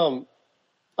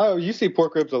what? You see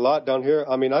pork ribs a lot down here.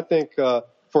 I mean, I think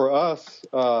for us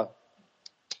on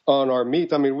our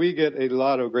meats, I mean, we get a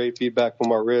lot of great feedback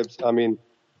from our ribs. I mean,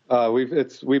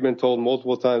 we've been told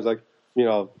multiple times, like,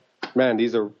 man,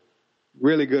 these are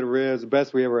really good ribs,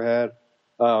 best we ever had.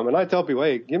 And I tell people,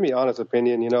 hey, give me honest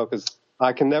opinion, because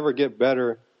I can never get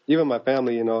better. Even my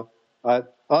family,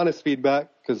 honest feedback,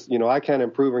 because, I can't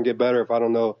improve and get better if I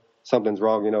don't know something's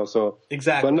wrong, so.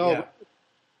 Exactly. But no,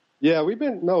 yeah, we've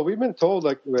been told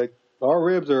like our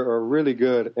ribs are really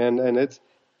good. And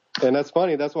that's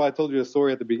funny. That's why I told you the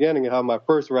story at the beginning of how my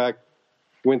first rack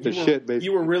went to shit, basically.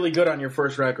 You were really good on your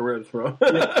first rack of ribs, bro.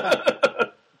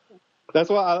 That's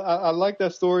why I like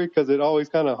that story, because it always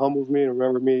kind of humbles me and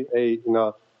remember me. Hey,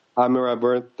 I remember I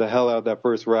burnt the hell out of that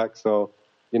first rack. So,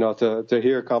 to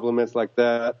hear compliments like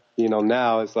that,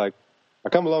 now it's like I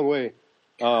come a long way.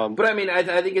 But I mean,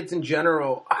 I think it's in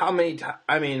general. How many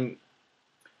times?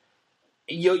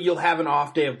 You'll have an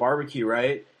off day of barbecue,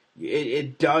 right?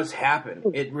 It does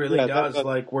happen. It really does.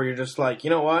 Like where you're just like, you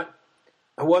know what?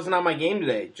 I wasn't on my game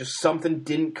today. Just something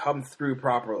didn't come through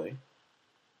properly.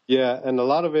 Yeah, and a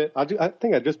lot of it, I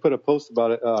think I just put a post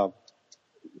about it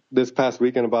this past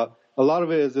weekend about a lot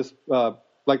of it is just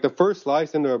like the first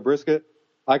slice into a brisket,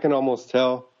 I can almost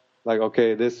tell like,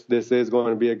 okay, this is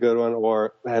going to be a good one,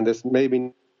 or man, this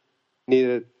maybe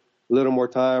needed a little more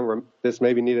time, or this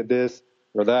maybe needed this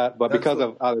or that, but because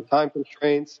of either time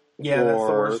constraints. Yeah, that's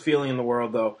the worst feeling in the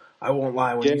world, though. I won't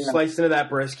lie. When you slice into that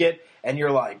brisket and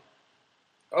you're like,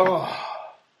 oh.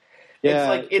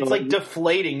 Yeah, it's like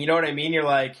deflating. You know what I mean? You're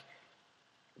like,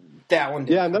 that one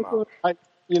didn't come out.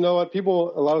 You know what?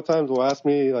 People a lot of times will ask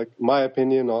me like my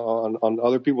opinion on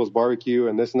other people's barbecue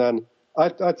and this and that. And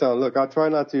I tell them, look, I try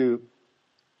not to.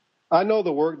 I know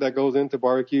the work that goes into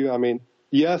barbecue. I mean,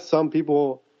 yes, some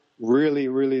people really,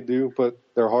 really do put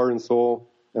their heart and soul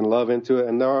and love into it.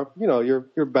 And there are,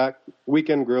 your back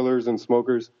weekend grillers and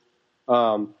smokers.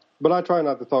 But I try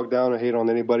not to talk down or hate on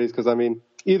anybody's, because I mean,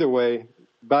 either way.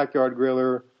 Backyard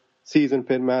griller, seasoned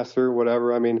pitmaster,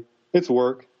 whatever. I mean, it's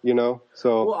work,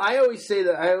 So well, I always say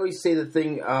the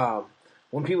thing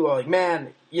when people are like,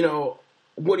 "Man,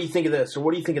 what do you think of this or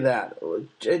what do you think of that?"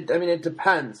 I mean, it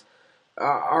depends.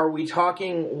 Are we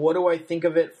talking? What do I think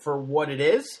of it for what it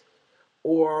is,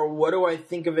 or what do I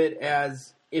think of it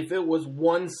as if it was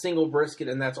one single brisket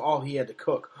and that's all he had to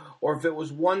cook, or if it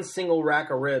was one single rack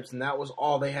of ribs and that was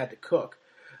all they had to cook?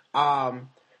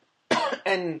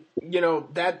 And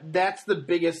that's the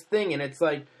biggest thing, and it's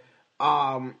like,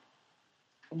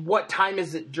 what time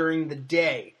is it during the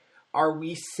day? Are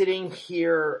we sitting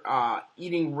here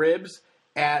eating ribs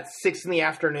at 6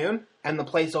 p.m. and the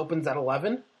place opens at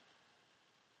 11?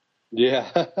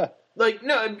 Yeah. Like,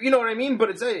 no, you know what I mean. But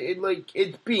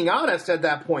it's being honest at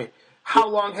that point. How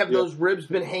long have those ribs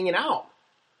been hanging out?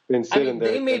 Been sitting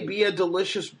there. They may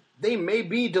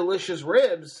be delicious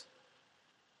ribs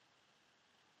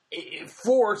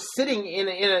for sitting in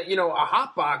a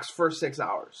hot box for 6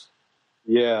 hours.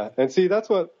 Yeah, and see that's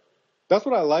what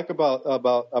I like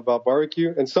about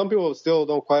barbecue, and some people still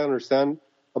don't quite understand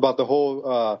about the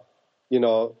whole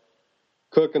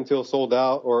cook until sold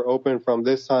out or open from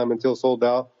this time until sold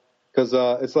out, because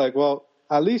it's like, well,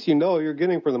 at least you're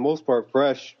getting for the most part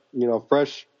fresh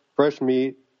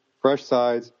meat, fresh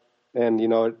sides, and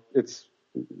it's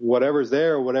whatever's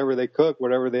there, whatever they cook,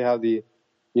 whatever they have the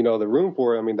room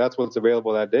for. I mean, that's what's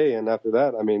available that day. And after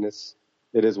that, I mean,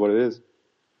 it is what it is.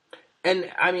 And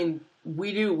I mean,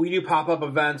 we do pop-up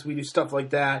events, we do stuff like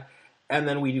that. And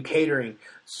then we do catering.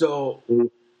 So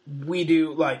we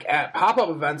do like at pop-up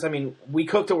events. I mean, we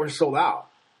cook till we're sold out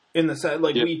in the set.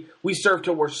 Like we serve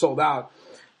till we're sold out.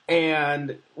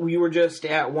 And we were just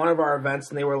at one of our events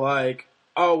and they were like,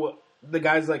 oh, the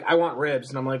guy's like, I want ribs.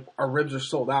 And I'm like, our ribs are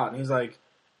sold out. And he's like,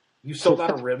 you sold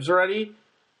out of ribs already?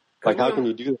 Like, how can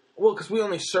you do that? Well, because we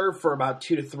only serve for about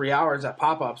 2 to 3 hours at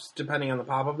pop-ups, depending on the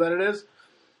pop-up that it is.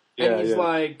 And he's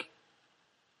like,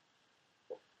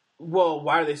 well,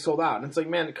 why are they sold out? And it's like,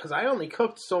 man, because I only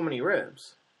cooked so many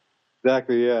ribs.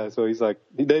 Exactly, yeah. So he's like,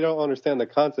 they don't understand the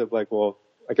concept. Like, well,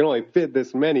 I can only fit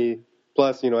this many,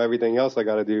 plus, everything else I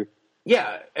got to do.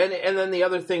 Yeah, and then the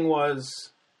other thing was,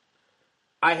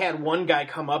 I had one guy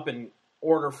come up and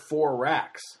order 4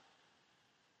 racks.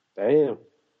 Damn.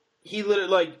 He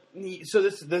literally so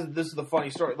this is the funny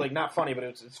story. Like, not funny, but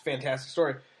it's a fantastic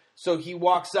story. So he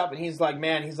walks up and he's like,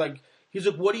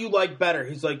 what do you like better?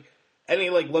 He's like, and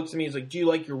he like looks at me. He's like, do you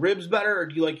like your ribs better or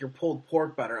do you like your pulled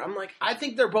pork better? I'm like, I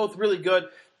think they're both really good.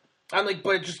 I'm like,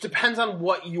 but it just depends on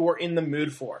what you're in the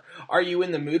mood for. Are you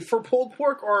in the mood for pulled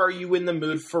pork or are you in the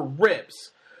mood for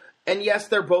ribs? And yes,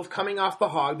 they're both coming off the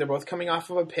hog. They're both coming off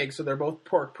of a pig, so they're both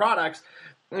pork products,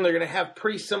 and they're going to have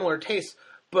pretty similar tastes.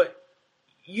 But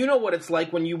you know what it's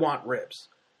like when you want ribs.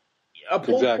 A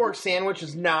pulled pork sandwich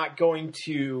is not going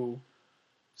to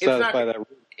satisfy that rib.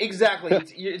 Exactly.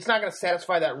 It's not going to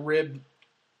satisfy that rib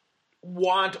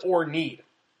want or need.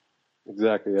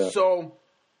 Exactly, yeah. So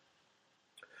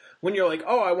when you're like,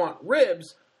 oh, I want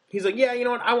ribs, he's like, yeah, you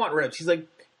know what, I want ribs. He's like,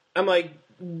 I'm like,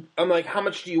 how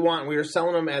much do you want? We were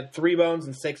selling them at 3 bones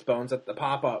and 6 bones at the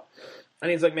pop-up. And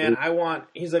he's like, man,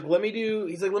 he's like, let me do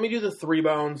the 3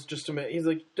 bones just a minute. He's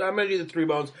like, I'm going to do the 3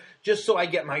 bones just so I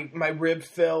get my rib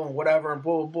fill and whatever and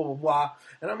blah, blah, blah, blah.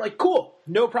 And I'm like, cool,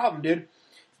 no problem, dude.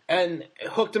 And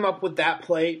hooked him up with that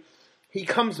plate. He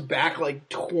comes back like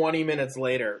 20 minutes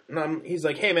later. And he's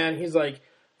like, hey, man, he's like,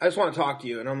 I just want to talk to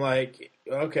you. And I'm like,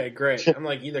 okay, great. I'm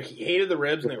like, either he hated the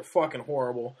ribs and they were fucking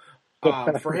horrible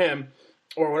for him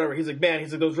or whatever. He's like, man,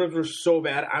 those ribs were so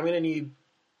bad. I'm going to need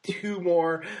 2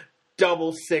 more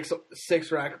double six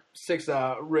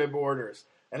rib orders.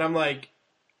 And I'm like,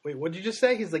 wait, what'd you just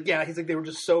say? He's like, yeah. He's like, they were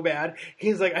just so bad.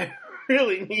 He's like, I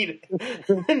really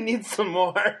need some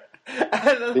more.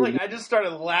 And then, like, I just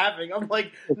started laughing. I'm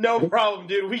like, no problem,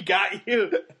 dude. We got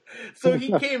you. So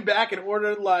he came back and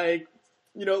ordered, like,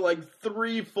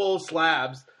 3 full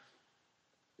slabs.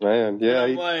 Man, yeah.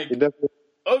 And I'm like,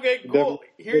 okay, cool.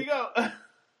 Here you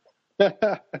go.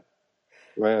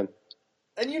 Man.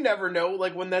 And you never know,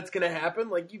 like, when that's going to happen.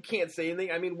 Like, you can't say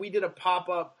anything. I mean, we did a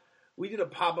pop-up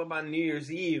on New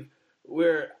Year's Eve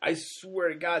where I swear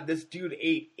to God, this dude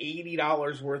ate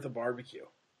 $80 worth of barbecue.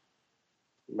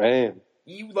 Man.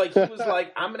 He was like,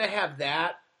 I'm going to have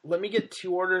that. Let me get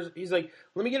 2 orders. He's like,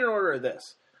 let me get an order of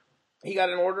this. He got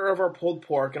an order of our pulled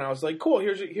pork, and I was like, cool,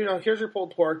 here's your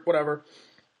pulled pork, whatever.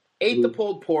 Ate the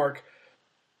pulled pork.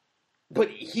 But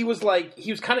he was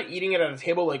kind of eating it at a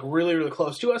table, like, really, really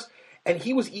close to us. And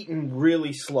he was eating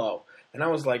really slow. And I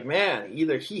was like, man,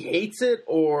 either he hates it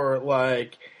or,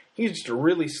 like, he's just a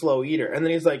really slow eater. And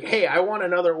then he's like, hey, I want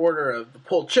another order of the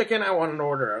pulled chicken. I want an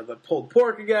order of the pulled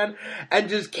pork again. And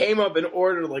just came up and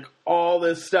ordered, like, all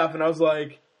this stuff. And I was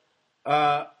like,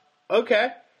 okay.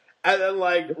 And then,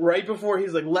 like, right before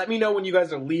he's like, let me know when you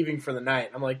guys are leaving for the night.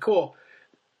 I'm like, cool.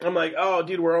 I'm like, oh,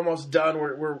 dude, we're almost done.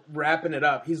 We're wrapping it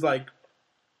up. He's like,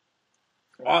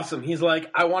 awesome. He's like,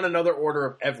 I want another order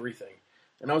of everything.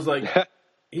 And I was like,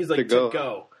 he's like, to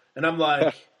go. And I'm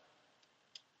like,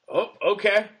 oh,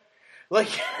 okay. Like,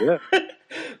 yeah.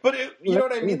 But you know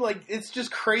what I mean? Like, it's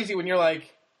just crazy when you're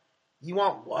like, you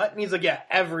want what? And he's like, yeah,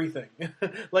 everything.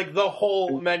 Like, the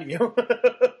whole menu.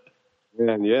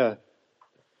 Man, yeah.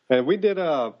 And we did,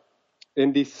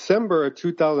 in December of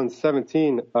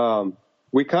 2017,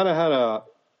 we kind of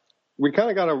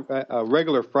got a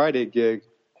regular Friday gig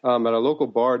at a local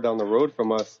bar down the road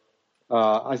from us.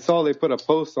 I saw they put a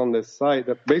post on this site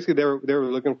that basically they were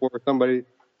looking for somebody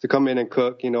to come in and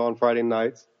cook, on Friday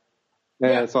nights.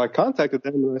 And so I contacted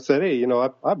them and I said, hey,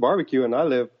 I barbecue and I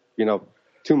live,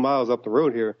 2 miles up the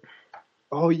road here.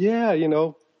 Oh yeah,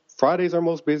 Friday's our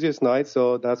most busiest night,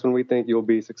 so that's when we think you'll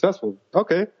be successful.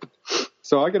 Okay.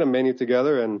 So I get a menu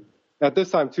together, and at this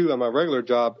time too, at my regular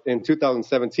job in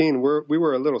 2017, we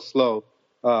were a little slow.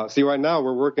 See, right now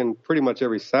we're working pretty much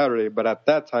every Saturday, but at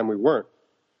that time we weren't.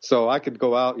 So I could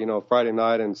go out, Friday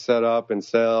night and set up and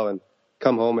sell and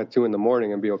come home at 2 a.m.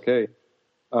 and be okay.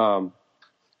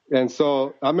 And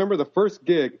so I remember the first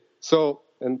gig.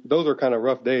 And those are kind of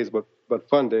rough days, but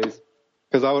fun days,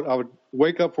 because I would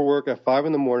wake up for work at 5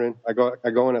 a.m. I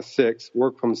go in at 6,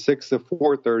 work from 6 to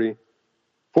 4:30.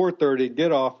 4:30,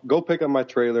 get off, go pick up my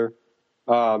trailer,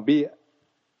 be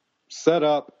set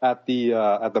up at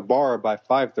the bar by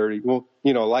 5:30. Well,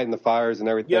 lighting the fires and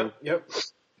everything. Yep.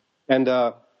 And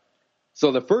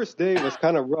so the first day was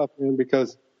kind of rough, man,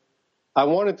 because I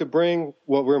wanted to bring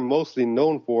what we're mostly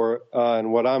known for,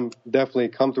 and what I'm definitely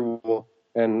comfortable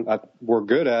and we're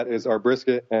good at is our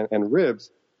brisket and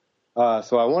ribs.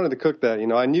 So I wanted to cook that.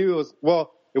 I knew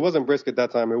it wasn't brisket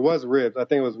that time. It was ribs. I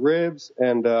think it was ribs,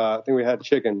 and I think we had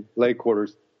chicken, leg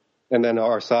quarters, and then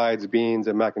our sides, beans,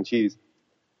 and mac and cheese.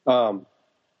 But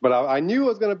I knew it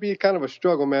was going to be kind of a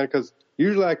struggle, man, because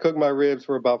usually I cook my ribs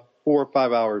for about 4 or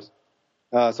 5 hours.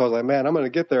 So I was like, man, I'm going to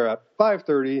get there at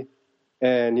 5:30,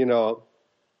 and,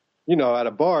 at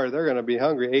a bar, they're going to be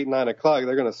hungry 8, 9 o'clock.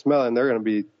 They're going to smell it, and they're going to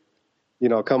be,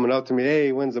 coming up to me,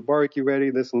 hey, when's the barbecue ready,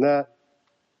 this and that.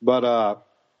 But I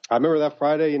remember that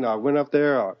Friday, I went up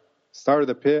there, started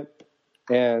the pit,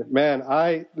 and, man,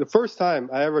 the first time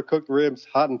I ever cooked ribs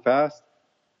hot and fast,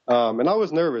 and I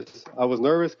was nervous. I was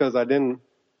nervous because I didn't,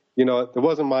 it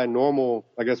wasn't my normal,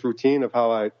 I guess, routine of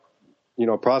how I,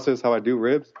 process how I do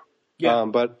ribs. Yeah.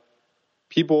 But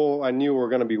people I knew were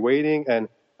going to be waiting, and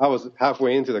I was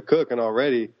halfway into the cooking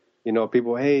already.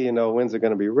 People, hey, when's it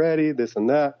going to be ready? This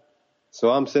and that. So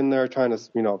I'm sitting there trying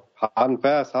to, hot and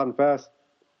fast.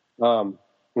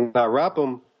 When I wrap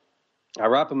them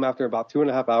after about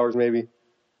 2.5 hours maybe.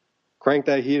 crank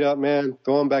that heat up, man,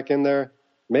 throw them back in there,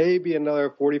 maybe another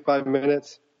 45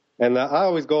 minutes. And I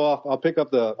always go off. I'll pick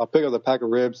up the pack of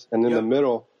ribs, and in the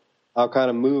middle, I'll kind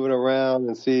of move it around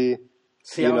and see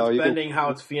how it's bending,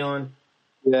 how it's feeling.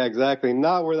 Yeah, exactly.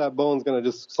 Not where that bone's going to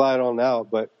just slide on out,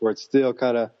 but where it's still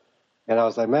kind of, and I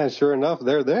was like, man, sure enough,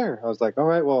 they're there. I was like, all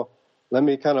right, well, let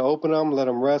me kind of open them, let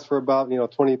them rest for about,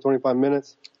 20, 25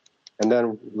 minutes, and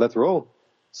then let's roll.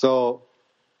 So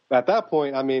at that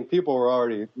point, I mean, people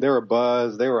were they were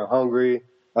buzzed, they were hungry.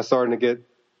 I started to get,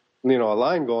 a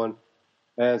line going.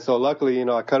 And so luckily,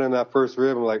 I cut in that first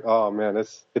rib. I'm like, oh man,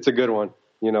 it's a good one.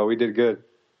 We did good.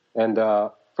 And,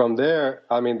 from there,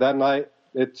 I mean, that night,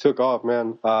 it took off,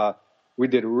 man. We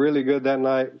did really good that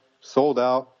night, sold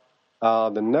out.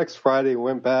 The next Friday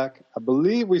went back. I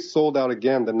believe we sold out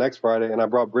again the next Friday, and I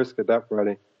brought brisket that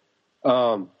Friday.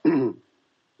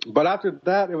 But after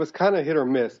that, it was kind of hit or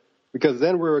miss because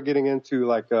then we were getting into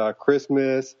like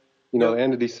Christmas, the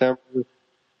end of December.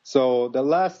 So the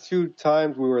last 2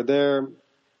 times we were there,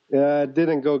 it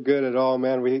didn't go good at all,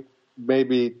 man. We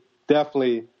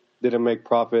definitely didn't make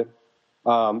profit.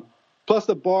 Plus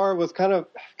the bar was kind of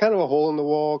a hole in the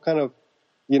wall, kind of,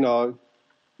 you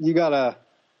gotta,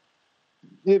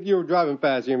 if you're driving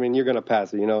fast, you're going to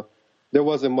pass it, There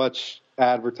wasn't much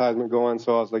advertisement going.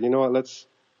 So I was like, you know what, let's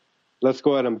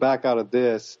go ahead and back out of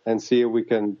this and see if we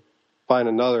can find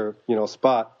another,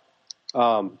 spot.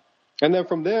 And then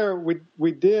from there,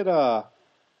 we did a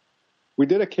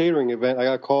catering event. I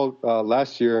got called,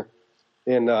 last year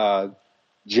in,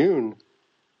 June.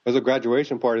 It was a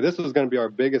graduation party. This was going to be our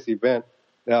biggest event.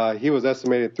 He was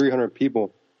estimated 300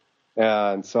 people.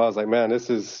 And so I was like, man,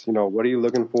 this is, what are you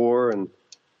looking for? And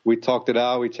we talked it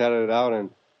out. We chatted it out.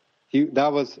 And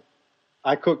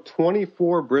I cooked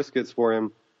 24 briskets for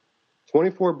him.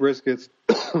 24 briskets.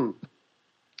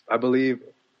 I believe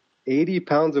 80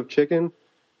 pounds of chicken.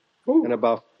 Ooh. And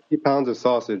about 50 pounds of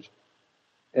sausage.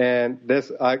 And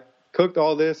I cooked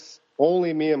all this,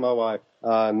 only me and my wife,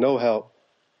 no help.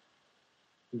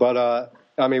 But,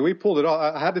 we pulled it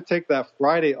off. I had to take that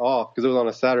Friday off because it was on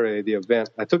a Saturday, the event.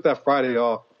 I took that Friday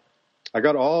off. I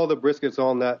got all the briskets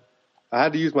on that. I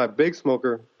had to use my big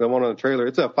smoker, the one on the trailer.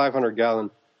 It's a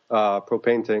 500-gallon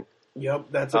propane tank. Yep,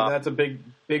 that's a big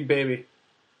baby.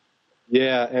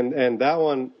 Yeah, and that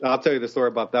one, I'll tell you the story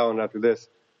about that one after this.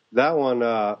 That one,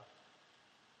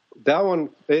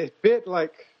 it fit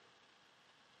like,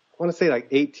 I want to say like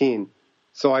 18.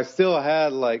 So I still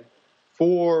had like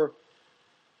 4-5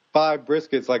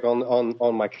 briskets like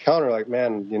on my counter, like,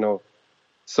 man,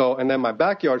 So, and then my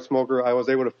backyard smoker, I was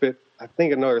able to fit, I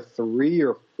think, another 3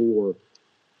 or 4.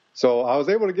 So I was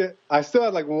able to I still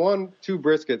had like 1-2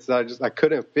 briskets that I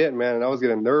couldn't fit, man. And I was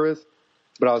getting nervous,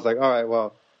 but I was like, all right,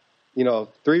 well,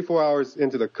 3-4 hours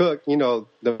into the cook,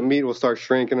 the meat will start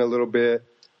shrinking a little bit.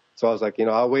 So I was like,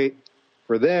 I'll wait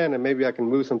for then and maybe I can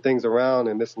move some things around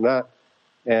and this and that.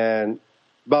 And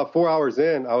about 4 hours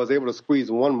in, I was able to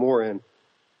squeeze 1 more in.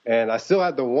 And I still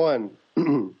had the one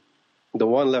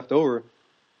left over.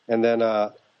 And then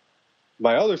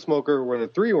my other smoker, where the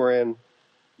 3 were in,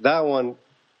 that one,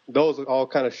 those all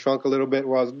kind of shrunk a little bit,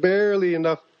 where I was barely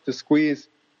enough to squeeze,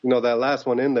 that last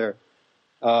one in there.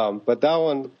 But that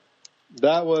one,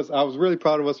 I was really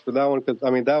proud of us for that one because,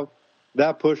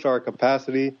 that pushed our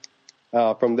capacity.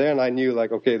 From there, and I knew,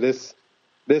 like, okay, this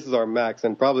is our max,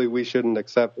 and probably we shouldn't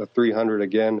accept a 300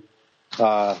 again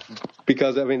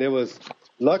because, it was,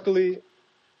 luckily,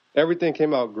 everything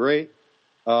came out great,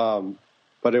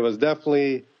 but it was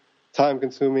definitely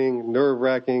time-consuming,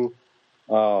 nerve-wracking,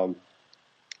 a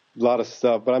lot of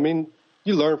stuff. But,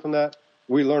 you learn from that.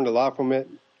 We learned a lot from it.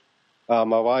 My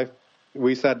wife,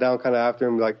 we sat down kind of after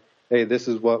him, like, hey, this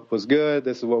is what was good.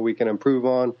 This is what we can improve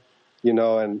on,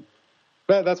 and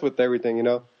that's with everything,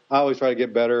 I always try to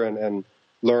get better and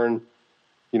learn,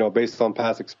 based on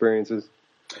past experiences.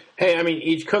 Hey,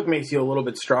 each cook makes you a little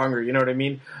bit stronger. You know what I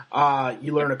mean?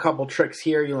 You learn a couple tricks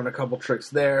here. You learn a couple tricks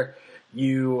there.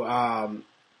 I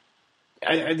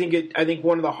think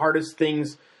one of the hardest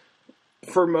things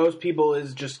for most people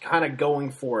is just kind of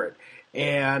going for it.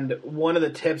 And one of the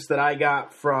tips that I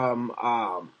got from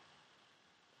a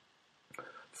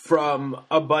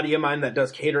buddy of mine that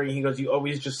does catering, he goes, you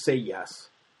always just say yes.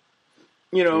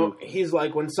 He's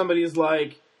like, when somebody's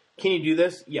like, can you do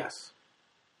this? Yes.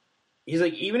 He's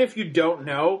like, even if you don't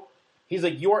know, he's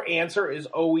like, your answer is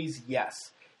always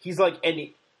yes. He's like, and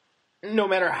no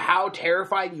matter how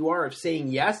terrified you are of saying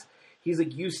yes, he's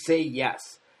like, you say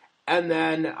yes. And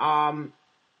then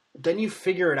you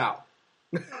figure it out.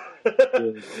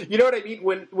 You know what I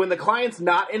mean? When the client's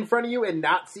not in front of you and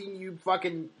not seeing you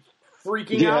fucking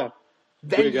freaking out,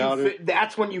 then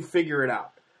that's when you figure it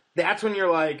out. That's when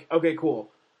you're like, okay,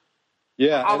 cool.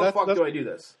 Yeah. How the fuck do I do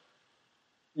this?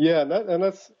 Yeah,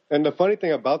 and the funny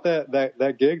thing about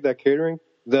that gig, that catering,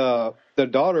 the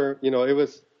daughter, you know, it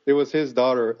was his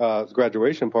daughter's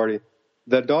graduation party.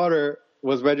 The daughter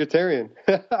was vegetarian.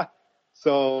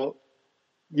 So,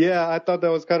 yeah, I thought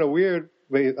that was kind of weird.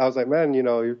 But I was like, man, you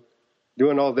know, you're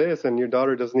doing all this and your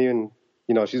daughter doesn't even,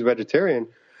 you know, she's vegetarian.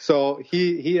 So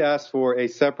he asked for a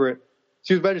separate.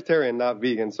 She was vegetarian, not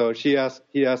vegan. So he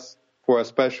asked for a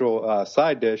special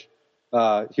side dish.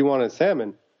 He wanted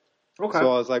salmon. Okay.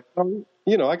 So I was like,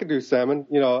 you know, I could do salmon.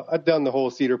 You know, I've done the whole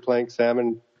cedar plank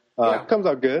salmon. Comes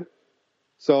out good.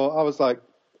 So I was like,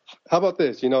 how about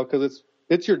this? You know, because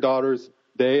it's your daughter's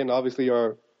day, and obviously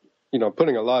you're, you know,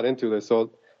 putting a lot into this.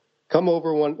 So come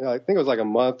over I think it was like a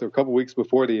month or a couple weeks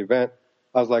before the event.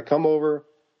 I was like, come over,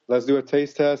 let's do a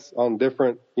taste test on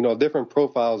different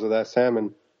profiles of that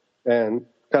salmon, and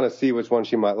kind of see which one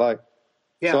she might like.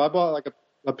 Yeah. So I bought like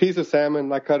a piece of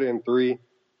salmon. I cut it in 3.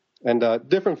 And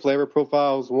different flavor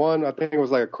profiles. One, I think it was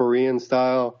like a Korean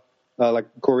style, like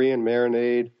Korean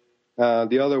marinade.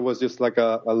 The other was just like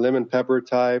a lemon pepper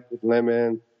type with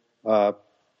lemon, dill,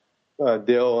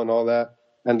 and all that.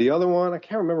 And the other one, I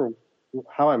can't remember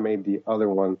how I made the other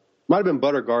one. Might have been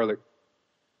butter garlic.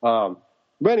 But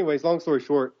anyways, long story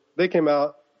short, they came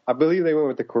out. I believe they went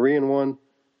with the Korean one.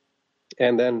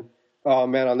 And then, oh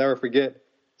man, I'll never forget.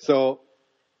 So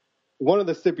one of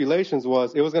the stipulations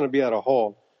was it was going to be at a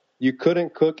hall. You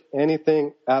couldn't cook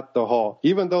anything at the hall.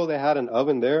 Even though they had an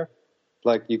oven there,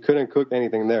 like you couldn't cook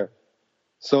anything there.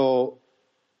 So,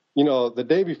 you know, the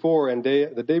day before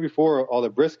all the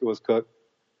brisket was cooked,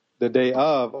 the day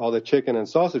of all the chicken and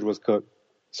sausage was cooked.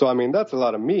 So, I mean, that's a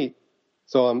lot of meat.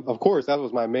 So, of course, that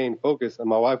was my main focus, and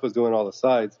my wife was doing all the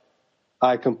sides.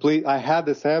 I had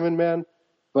the salmon, man,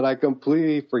 but I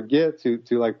completely forget to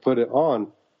like put it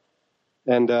on.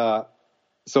 And,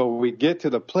 so we get to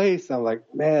the place. I'm like,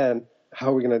 man, how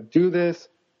are we going to do this?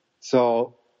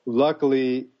 So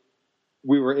luckily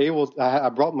we were able, I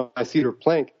brought my cedar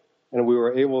plank and we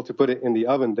were able to put it in the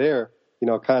oven there, you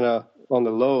know, kind of on the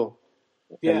low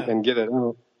and get it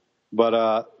out.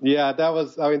 But, yeah, that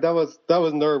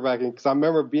was nerve wracking because I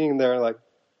remember being there like,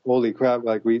 holy crap,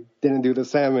 like we didn't do the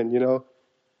salmon, you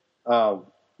know?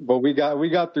 But we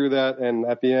got through that, and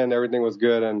at the end, everything was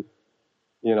good, and,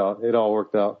 you know, it all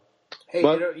worked out. Hey,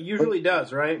 it usually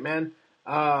does, right, man?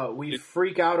 We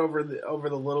freak out over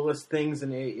the littlest things,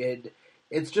 and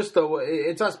it's just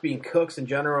it's us being cooks in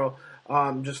general,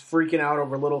 just freaking out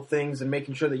over little things and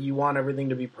making sure that you want everything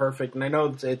to be perfect. And I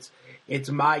know it's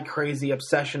my crazy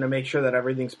obsession to make sure that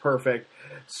everything's perfect.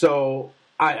 So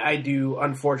I do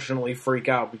unfortunately freak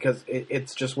out because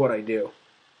it's just what I do.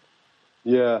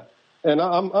 Yeah, and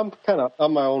I'm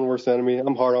my own worst enemy.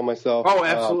 I'm hard on myself. Oh,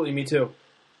 absolutely, me too.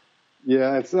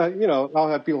 Yeah, it's like, you know, I'll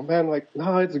have people, man, like,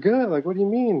 no, it's good. Like, what do you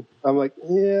mean? I'm like,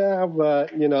 yeah,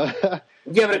 but, you know. Yeah,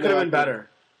 but it could have been better.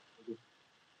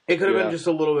 It could have been just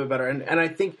a little bit better. And I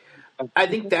think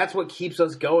that's what keeps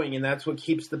us going, and that's what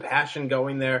keeps the passion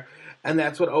going there, and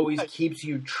that's what always keeps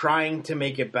you trying to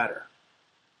make it better.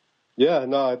 Yeah,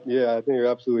 I think you're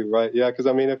absolutely right. Yeah, because,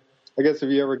 I mean, if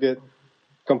you ever get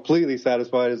completely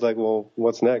satisfied, it's like, well,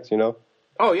 what's next, you know?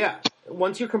 Oh, yeah.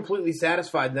 Once you're completely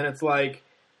satisfied, then it's like,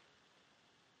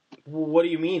 what do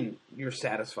you mean you're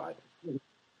satisfied?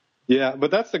 Yeah,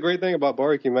 but that's the great thing about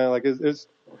barbecue, man. Like, it's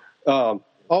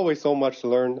always so much to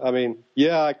learn. I mean,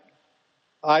 yeah,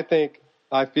 I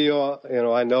feel, you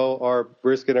know, I know our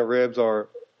brisket and ribs are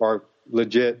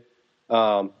legit.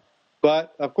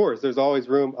 But, of course, there's always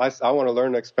room. I want to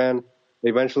learn to expand.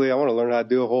 Eventually, I want to learn how to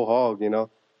do a whole hog, you know.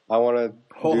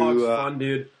 Whole hog's fun,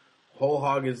 dude. Whole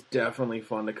hog is definitely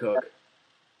fun to cook.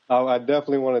 I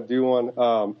definitely want to do one.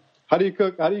 How do you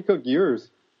cook yours?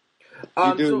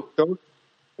 What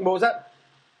was that?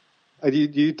 Do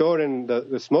you throw it in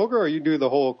the smoker, or you do the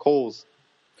whole coals?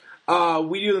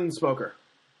 We do it in the smoker.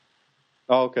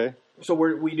 Oh, okay. So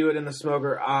we do it in the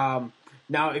smoker.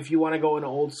 Now, if you want to go in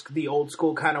the old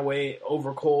school kind of way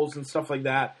over coals and stuff like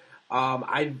that,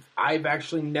 I've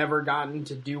actually never gotten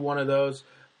to do one of those.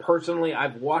 Personally,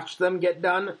 I've watched them get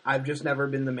done. I've just never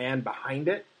been the man behind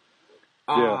it.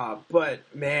 But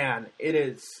man,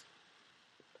 it's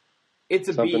a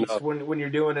something beast when you're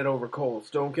doing it over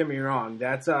coals. Don't get me wrong.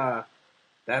 That's a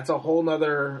whole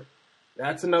nother.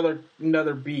 That's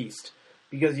another beast,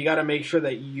 because you got to make sure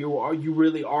that you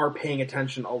really are paying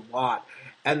attention a lot,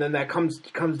 and then that comes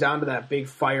down to that big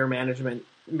fire management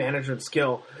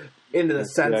skill, into the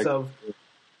sense of,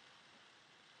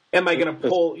 am I going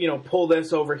to pull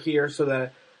this over here so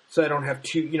I don't have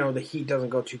the heat doesn't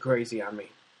go too crazy on me.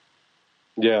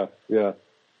 Yeah.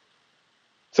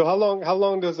 So how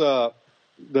long does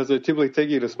it typically take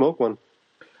you to smoke one?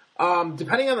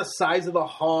 Depending on the size of the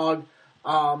hog,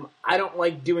 I don't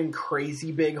like doing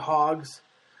crazy big hogs.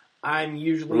 I'm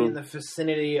usually in the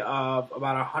vicinity of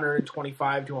about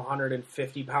 125 to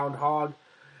 150 pound hog,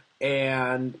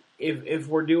 and if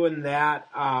we're doing that,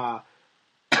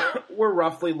 we're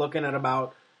roughly looking at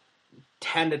about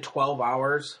 10 to 12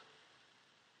 hours.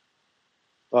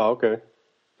 Oh, okay.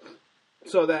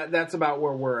 So that's about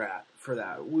where we're at for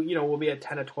that. We'll be at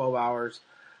 10 to 12 hours.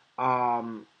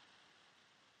 And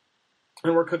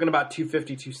we're cooking about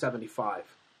 250, 275.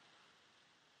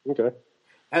 Okay.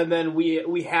 And then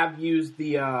we have used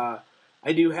the I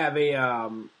do have a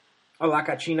La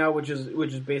Cachina, which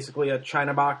is basically a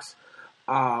China box.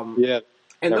 Yeah.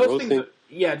 And those roasting things,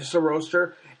 just a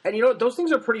roaster. And those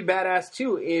things are pretty badass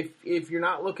too. If you're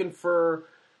not looking for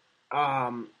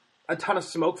a ton of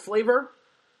smoke flavor,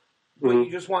 but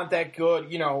you just want that good,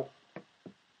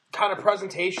 kind of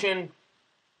presentation,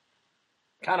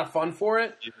 kind of fun for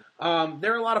it.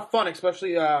 They're a lot of fun,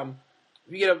 especially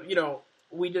we do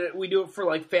it for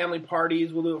like family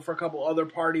parties. We'll do it for a couple other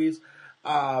parties,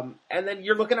 and then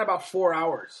you're looking at about 4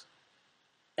 hours,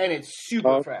 and it's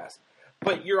super fast.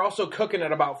 But you're also cooking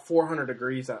at about 400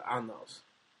 degrees on those.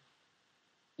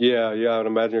 Yeah, I would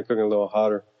imagine you're cooking a little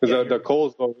hotter because the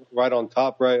coals go right on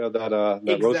top, right, of that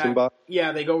roasting box.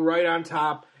 Yeah, they go right on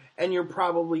top, and you're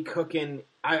probably cooking.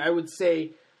 I would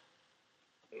say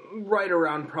right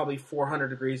around probably 400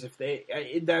 degrees.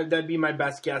 That'd be my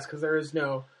best guess because there's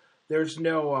no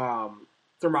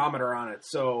thermometer on it,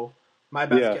 so my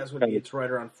best guess would be it's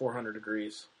right around 400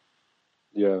 degrees.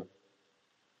 Yeah,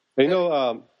 and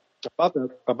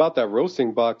about that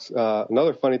roasting box.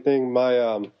 Another funny thing,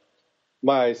 my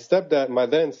then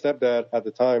stepdad at the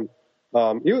time,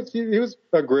 he was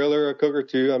a griller, a cooker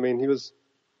too. I mean,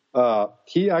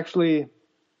 he actually,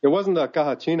 it wasn't a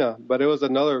cajachina, but it was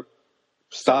another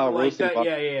style like roasting that. box.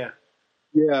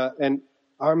 Yeah. And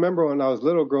I remember when I was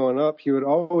little growing up, he would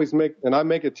always make, and I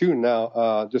make it too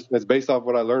now. Just it's based off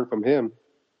what I learned from him.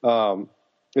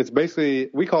 It's basically,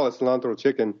 we call it cilantro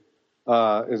chicken.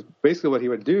 Is basically what he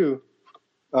would do.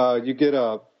 You get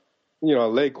a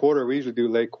leg quarter. We usually do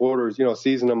leg quarters,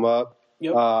 season them up.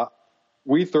 Yep.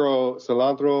 We throw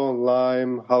cilantro,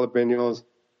 lime, jalapenos,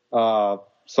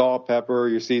 salt, pepper,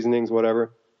 your seasonings,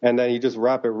 whatever. And then you just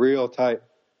wrap it real tight.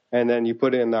 And then you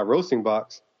put it in that roasting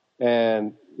box.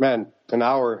 And man, an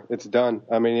hour, it's done.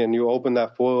 I mean, and you open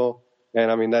that foil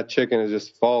and I mean, that chicken is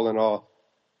just falling off.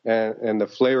 And the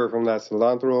flavor from that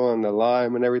cilantro and the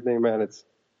lime and everything, man, it's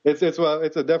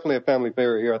definitely a family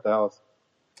favorite here at the house.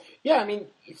 Yeah, I mean,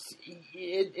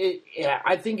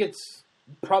 I think it's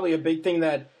probably a big thing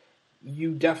that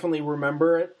you definitely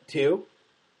remember it too.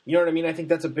 You know what I mean? I think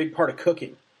that's a big part of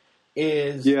cooking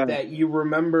is that you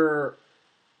remember.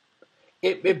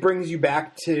 It brings you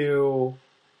back to,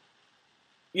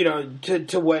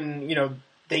 to when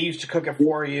they used to cook it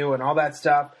for you and all that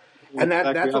stuff, and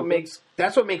that's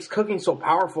what makes cooking so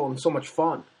powerful and so much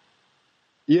fun.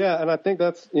 Yeah, and I think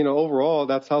that's overall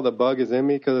that's how the bug is in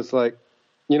me because it's like.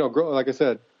 Like I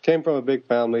said, came from a big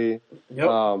family.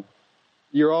 Yep.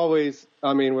 You're always,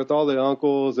 I mean, with all the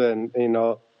uncles and,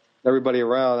 everybody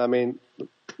around, I mean,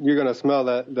 you're going to smell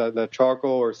that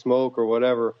charcoal or smoke or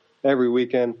whatever every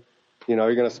weekend.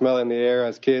 You're going to smell it in the air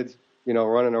as kids,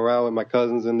 running around with my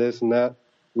cousins and this and that.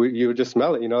 You would just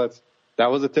smell it,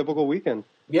 that was a typical weekend.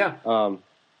 Yeah.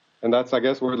 And that's, I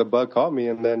guess, where the bug caught me.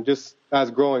 And then just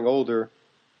as growing older,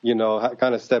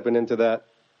 kind of stepping into that,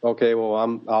 okay, well,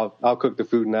 I'll cook the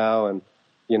food now, and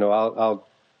I'll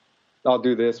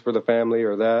do this for the family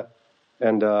or that,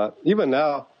 and even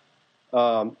now,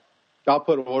 I'll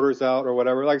put orders out or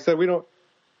whatever. Like I said,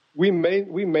 we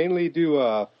mainly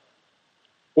do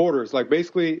orders. Like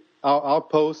basically, I'll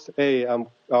post, hey, I'll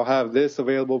have this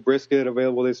available, brisket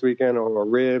available this weekend, or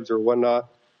ribs or whatnot,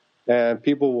 and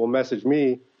people will message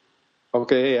me,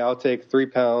 okay, hey, I'll take 3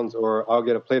 pounds, or I'll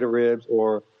get a plate of ribs,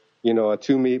 or a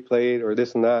 2-meat plate or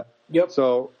this and that. Yep.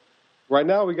 So right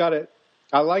now we got it.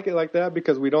 I like it like that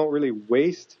because we don't really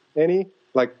waste any.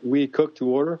 Like we cook to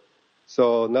order,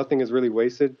 so nothing is really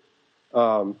wasted.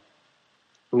 Now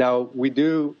we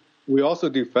also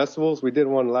do festivals. We did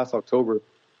one last October.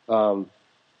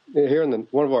 Here in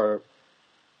one of our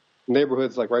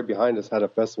neighborhoods, like right behind us, had a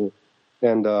festival,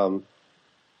 and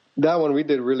that one we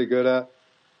did really good at.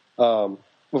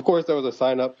 Of course, there was a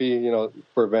sign-up fee,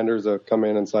 for vendors to come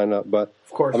in and sign up. But,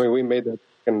 of course, I mean, we made that,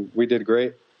 and we did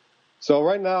great. So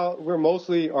right now, we're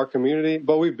mostly our community,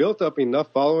 but we built up enough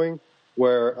following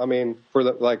where, I mean, for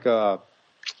I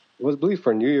believe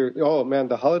for New Year. Oh, man,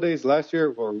 the holidays last year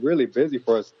were really busy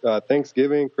for us.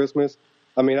 Thanksgiving, Christmas.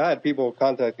 I mean, I had people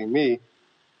contacting me.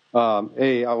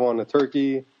 Hey, I want a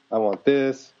turkey. I want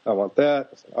this. I want that.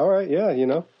 I said, all right,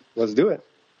 yeah, let's do it.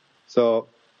 So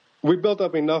we built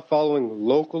up enough following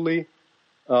locally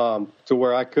to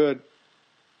where I could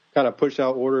kind of push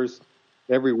out orders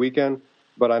every weekend.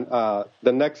 But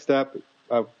the next step,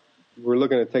 we're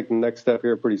looking to take the next step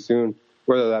here pretty soon,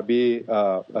 whether that be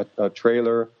a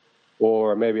trailer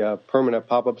or maybe a permanent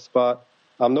pop-up spot.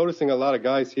 I'm noticing a lot of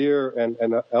guys here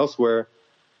and elsewhere,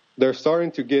 they're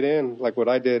starting to get in like what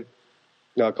I did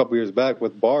a couple years back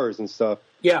with bars and stuff.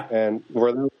 Yeah. And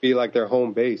where that would be like their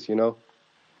home base,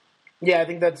 Yeah, I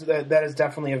think that is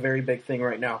definitely a very big thing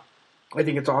right now. I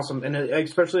think it's awesome, and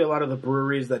especially a lot of the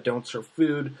breweries that don't serve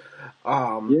food.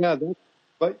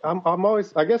 But I'm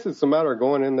always, I guess it's a matter of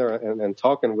going in there and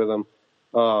talking with them.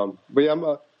 But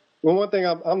yeah, one thing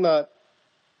I'm not,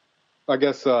 I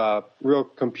guess, real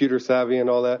computer savvy and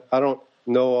all that. I don't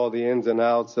know all the ins and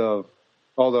outs of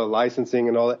all the licensing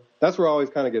and all that. That's where I always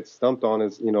kind of get stumped on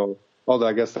is, all the,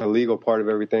 I guess, the legal part of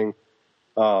everything.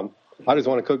 I just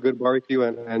want to cook good barbecue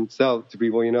and sell it to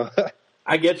people,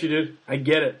 I get you, dude. I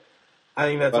get it. I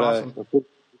think that's awesome.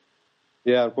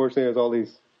 Yeah, unfortunately, there's all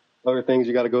these other things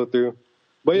you got to go through.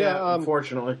 But yeah,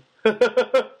 unfortunately.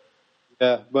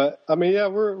 Yeah, but I mean, yeah,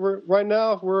 we're right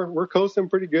now we're coasting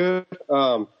pretty good.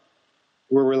 We're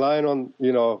relying on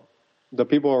the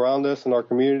people around us and our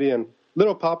community and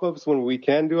little pop-ups when we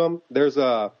can do them. There's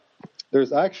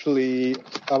actually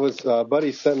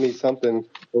buddy sent me something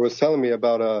or was telling me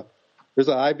about there's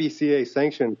an IBCA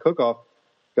sanctioned cook-off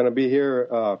going to be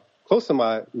here close to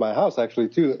my house actually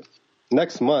too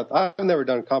next month. I've never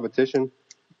done competition.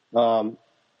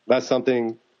 That's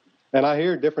something, and I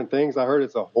hear different things. I heard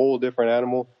it's a whole different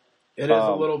animal. It is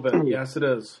a little bit. Yes, it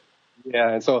is. Yeah,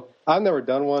 and so I've never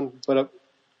done one, but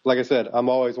like I said, I'm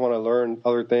always want to learn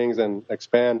other things and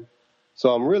expand.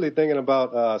 So I'm really thinking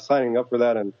about signing up for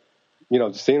that and,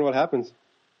 just seeing what happens.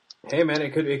 Hey, man,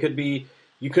 it could be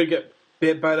you could get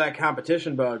bit by that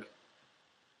competition bug.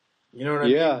 You know what I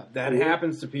mean? That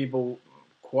happens to people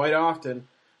quite often.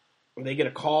 They get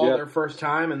a call their first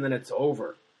time, and then it's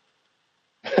over.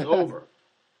 It's over.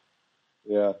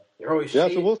 Yeah. You're always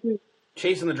so we'll see.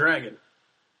 Chasing the dragon.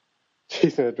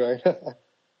 Chasing the dragon.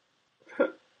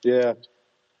 Yeah.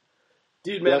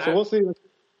 Dude, man. Yeah, so we'll see.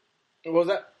 What was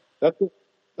that?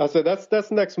 I said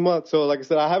that's next month. So like I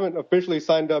said, I haven't officially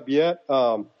signed up yet,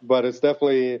 but it's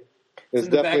definitely it's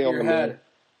in the back of your head.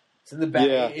 It's in the back.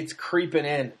 Yeah. It's creeping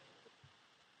in.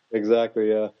 Exactly,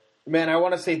 yeah. Man, I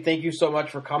want to say thank you so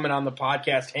much for coming on the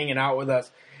podcast, hanging out with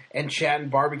us, and chatting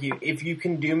barbecue. If you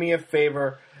can do me a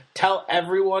favor, tell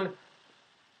everyone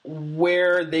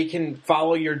where they can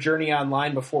follow your journey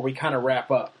online before we kind of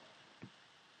wrap up.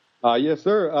 Yes,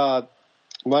 sir.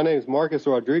 My name is Marcus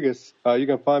Rodriguez. You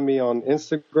can find me on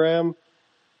Instagram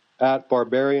at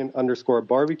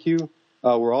barbarian_barbecue.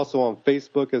 We're also on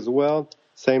Facebook as well.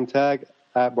 Same tag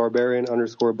at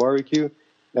barbarian_barbecue.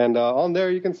 And on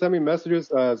there, you can send me messages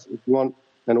if you want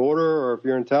an order or if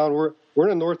you're in town. We're in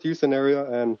the North Houston area,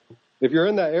 and if you're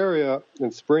in that area,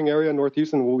 in Spring area, North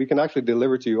Houston, we can actually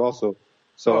deliver to you also.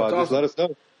 So just awesome. Let us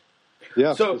know.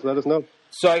 Yeah, just let us know.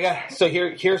 So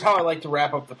here's how I like to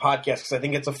wrap up the podcast because I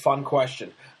think it's a fun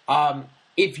question.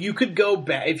 If you could go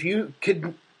back, if you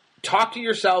could talk to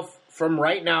yourself from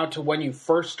right now to when you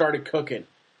first started cooking,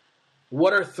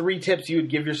 what are 3 tips you would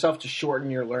give yourself to shorten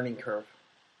your learning curve?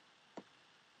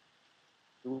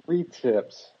 3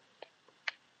 tips.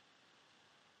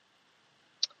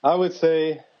 I would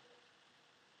say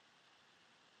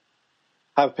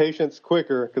have patience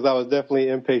quicker because I was definitely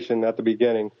impatient at the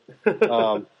beginning.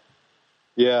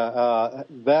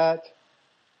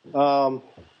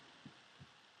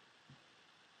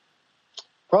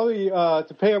 Probably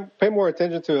to pay more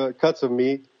attention to cuts of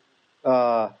meat.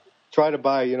 Try to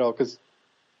buy, because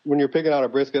when you're picking out a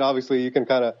brisket, obviously you can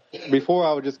kind of, before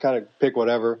I would just kind of pick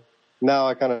whatever. Now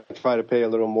I kind of try to pay a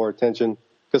little more attention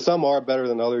because some are better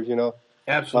than others,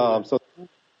 Absolutely. So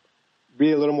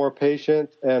be a little more patient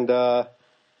and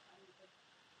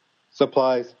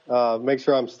supplies. Make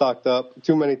sure I'm stocked up.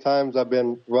 Too many times I've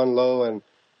been run low, and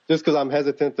just because I'm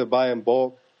hesitant to buy in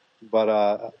bulk, but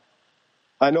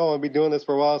I know I'm gonna be doing this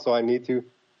for a while, so I need to.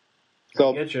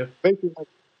 So basically,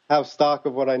 have stock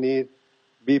of what I need.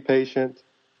 Be patient,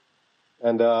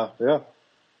 and yeah.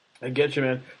 I get you,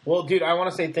 man. Well, dude, I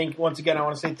want to say thank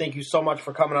you so much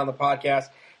for coming on the podcast,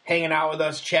 hanging out with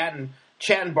us, chatting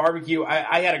barbecue.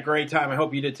 I had a great time. I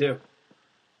hope you did too.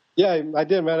 Yeah, I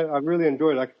did, man. I really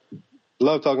enjoyed it. I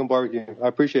love talking barbecue. I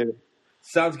appreciate it.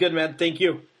 Sounds good, man. Thank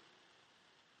you.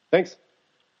 Thanks.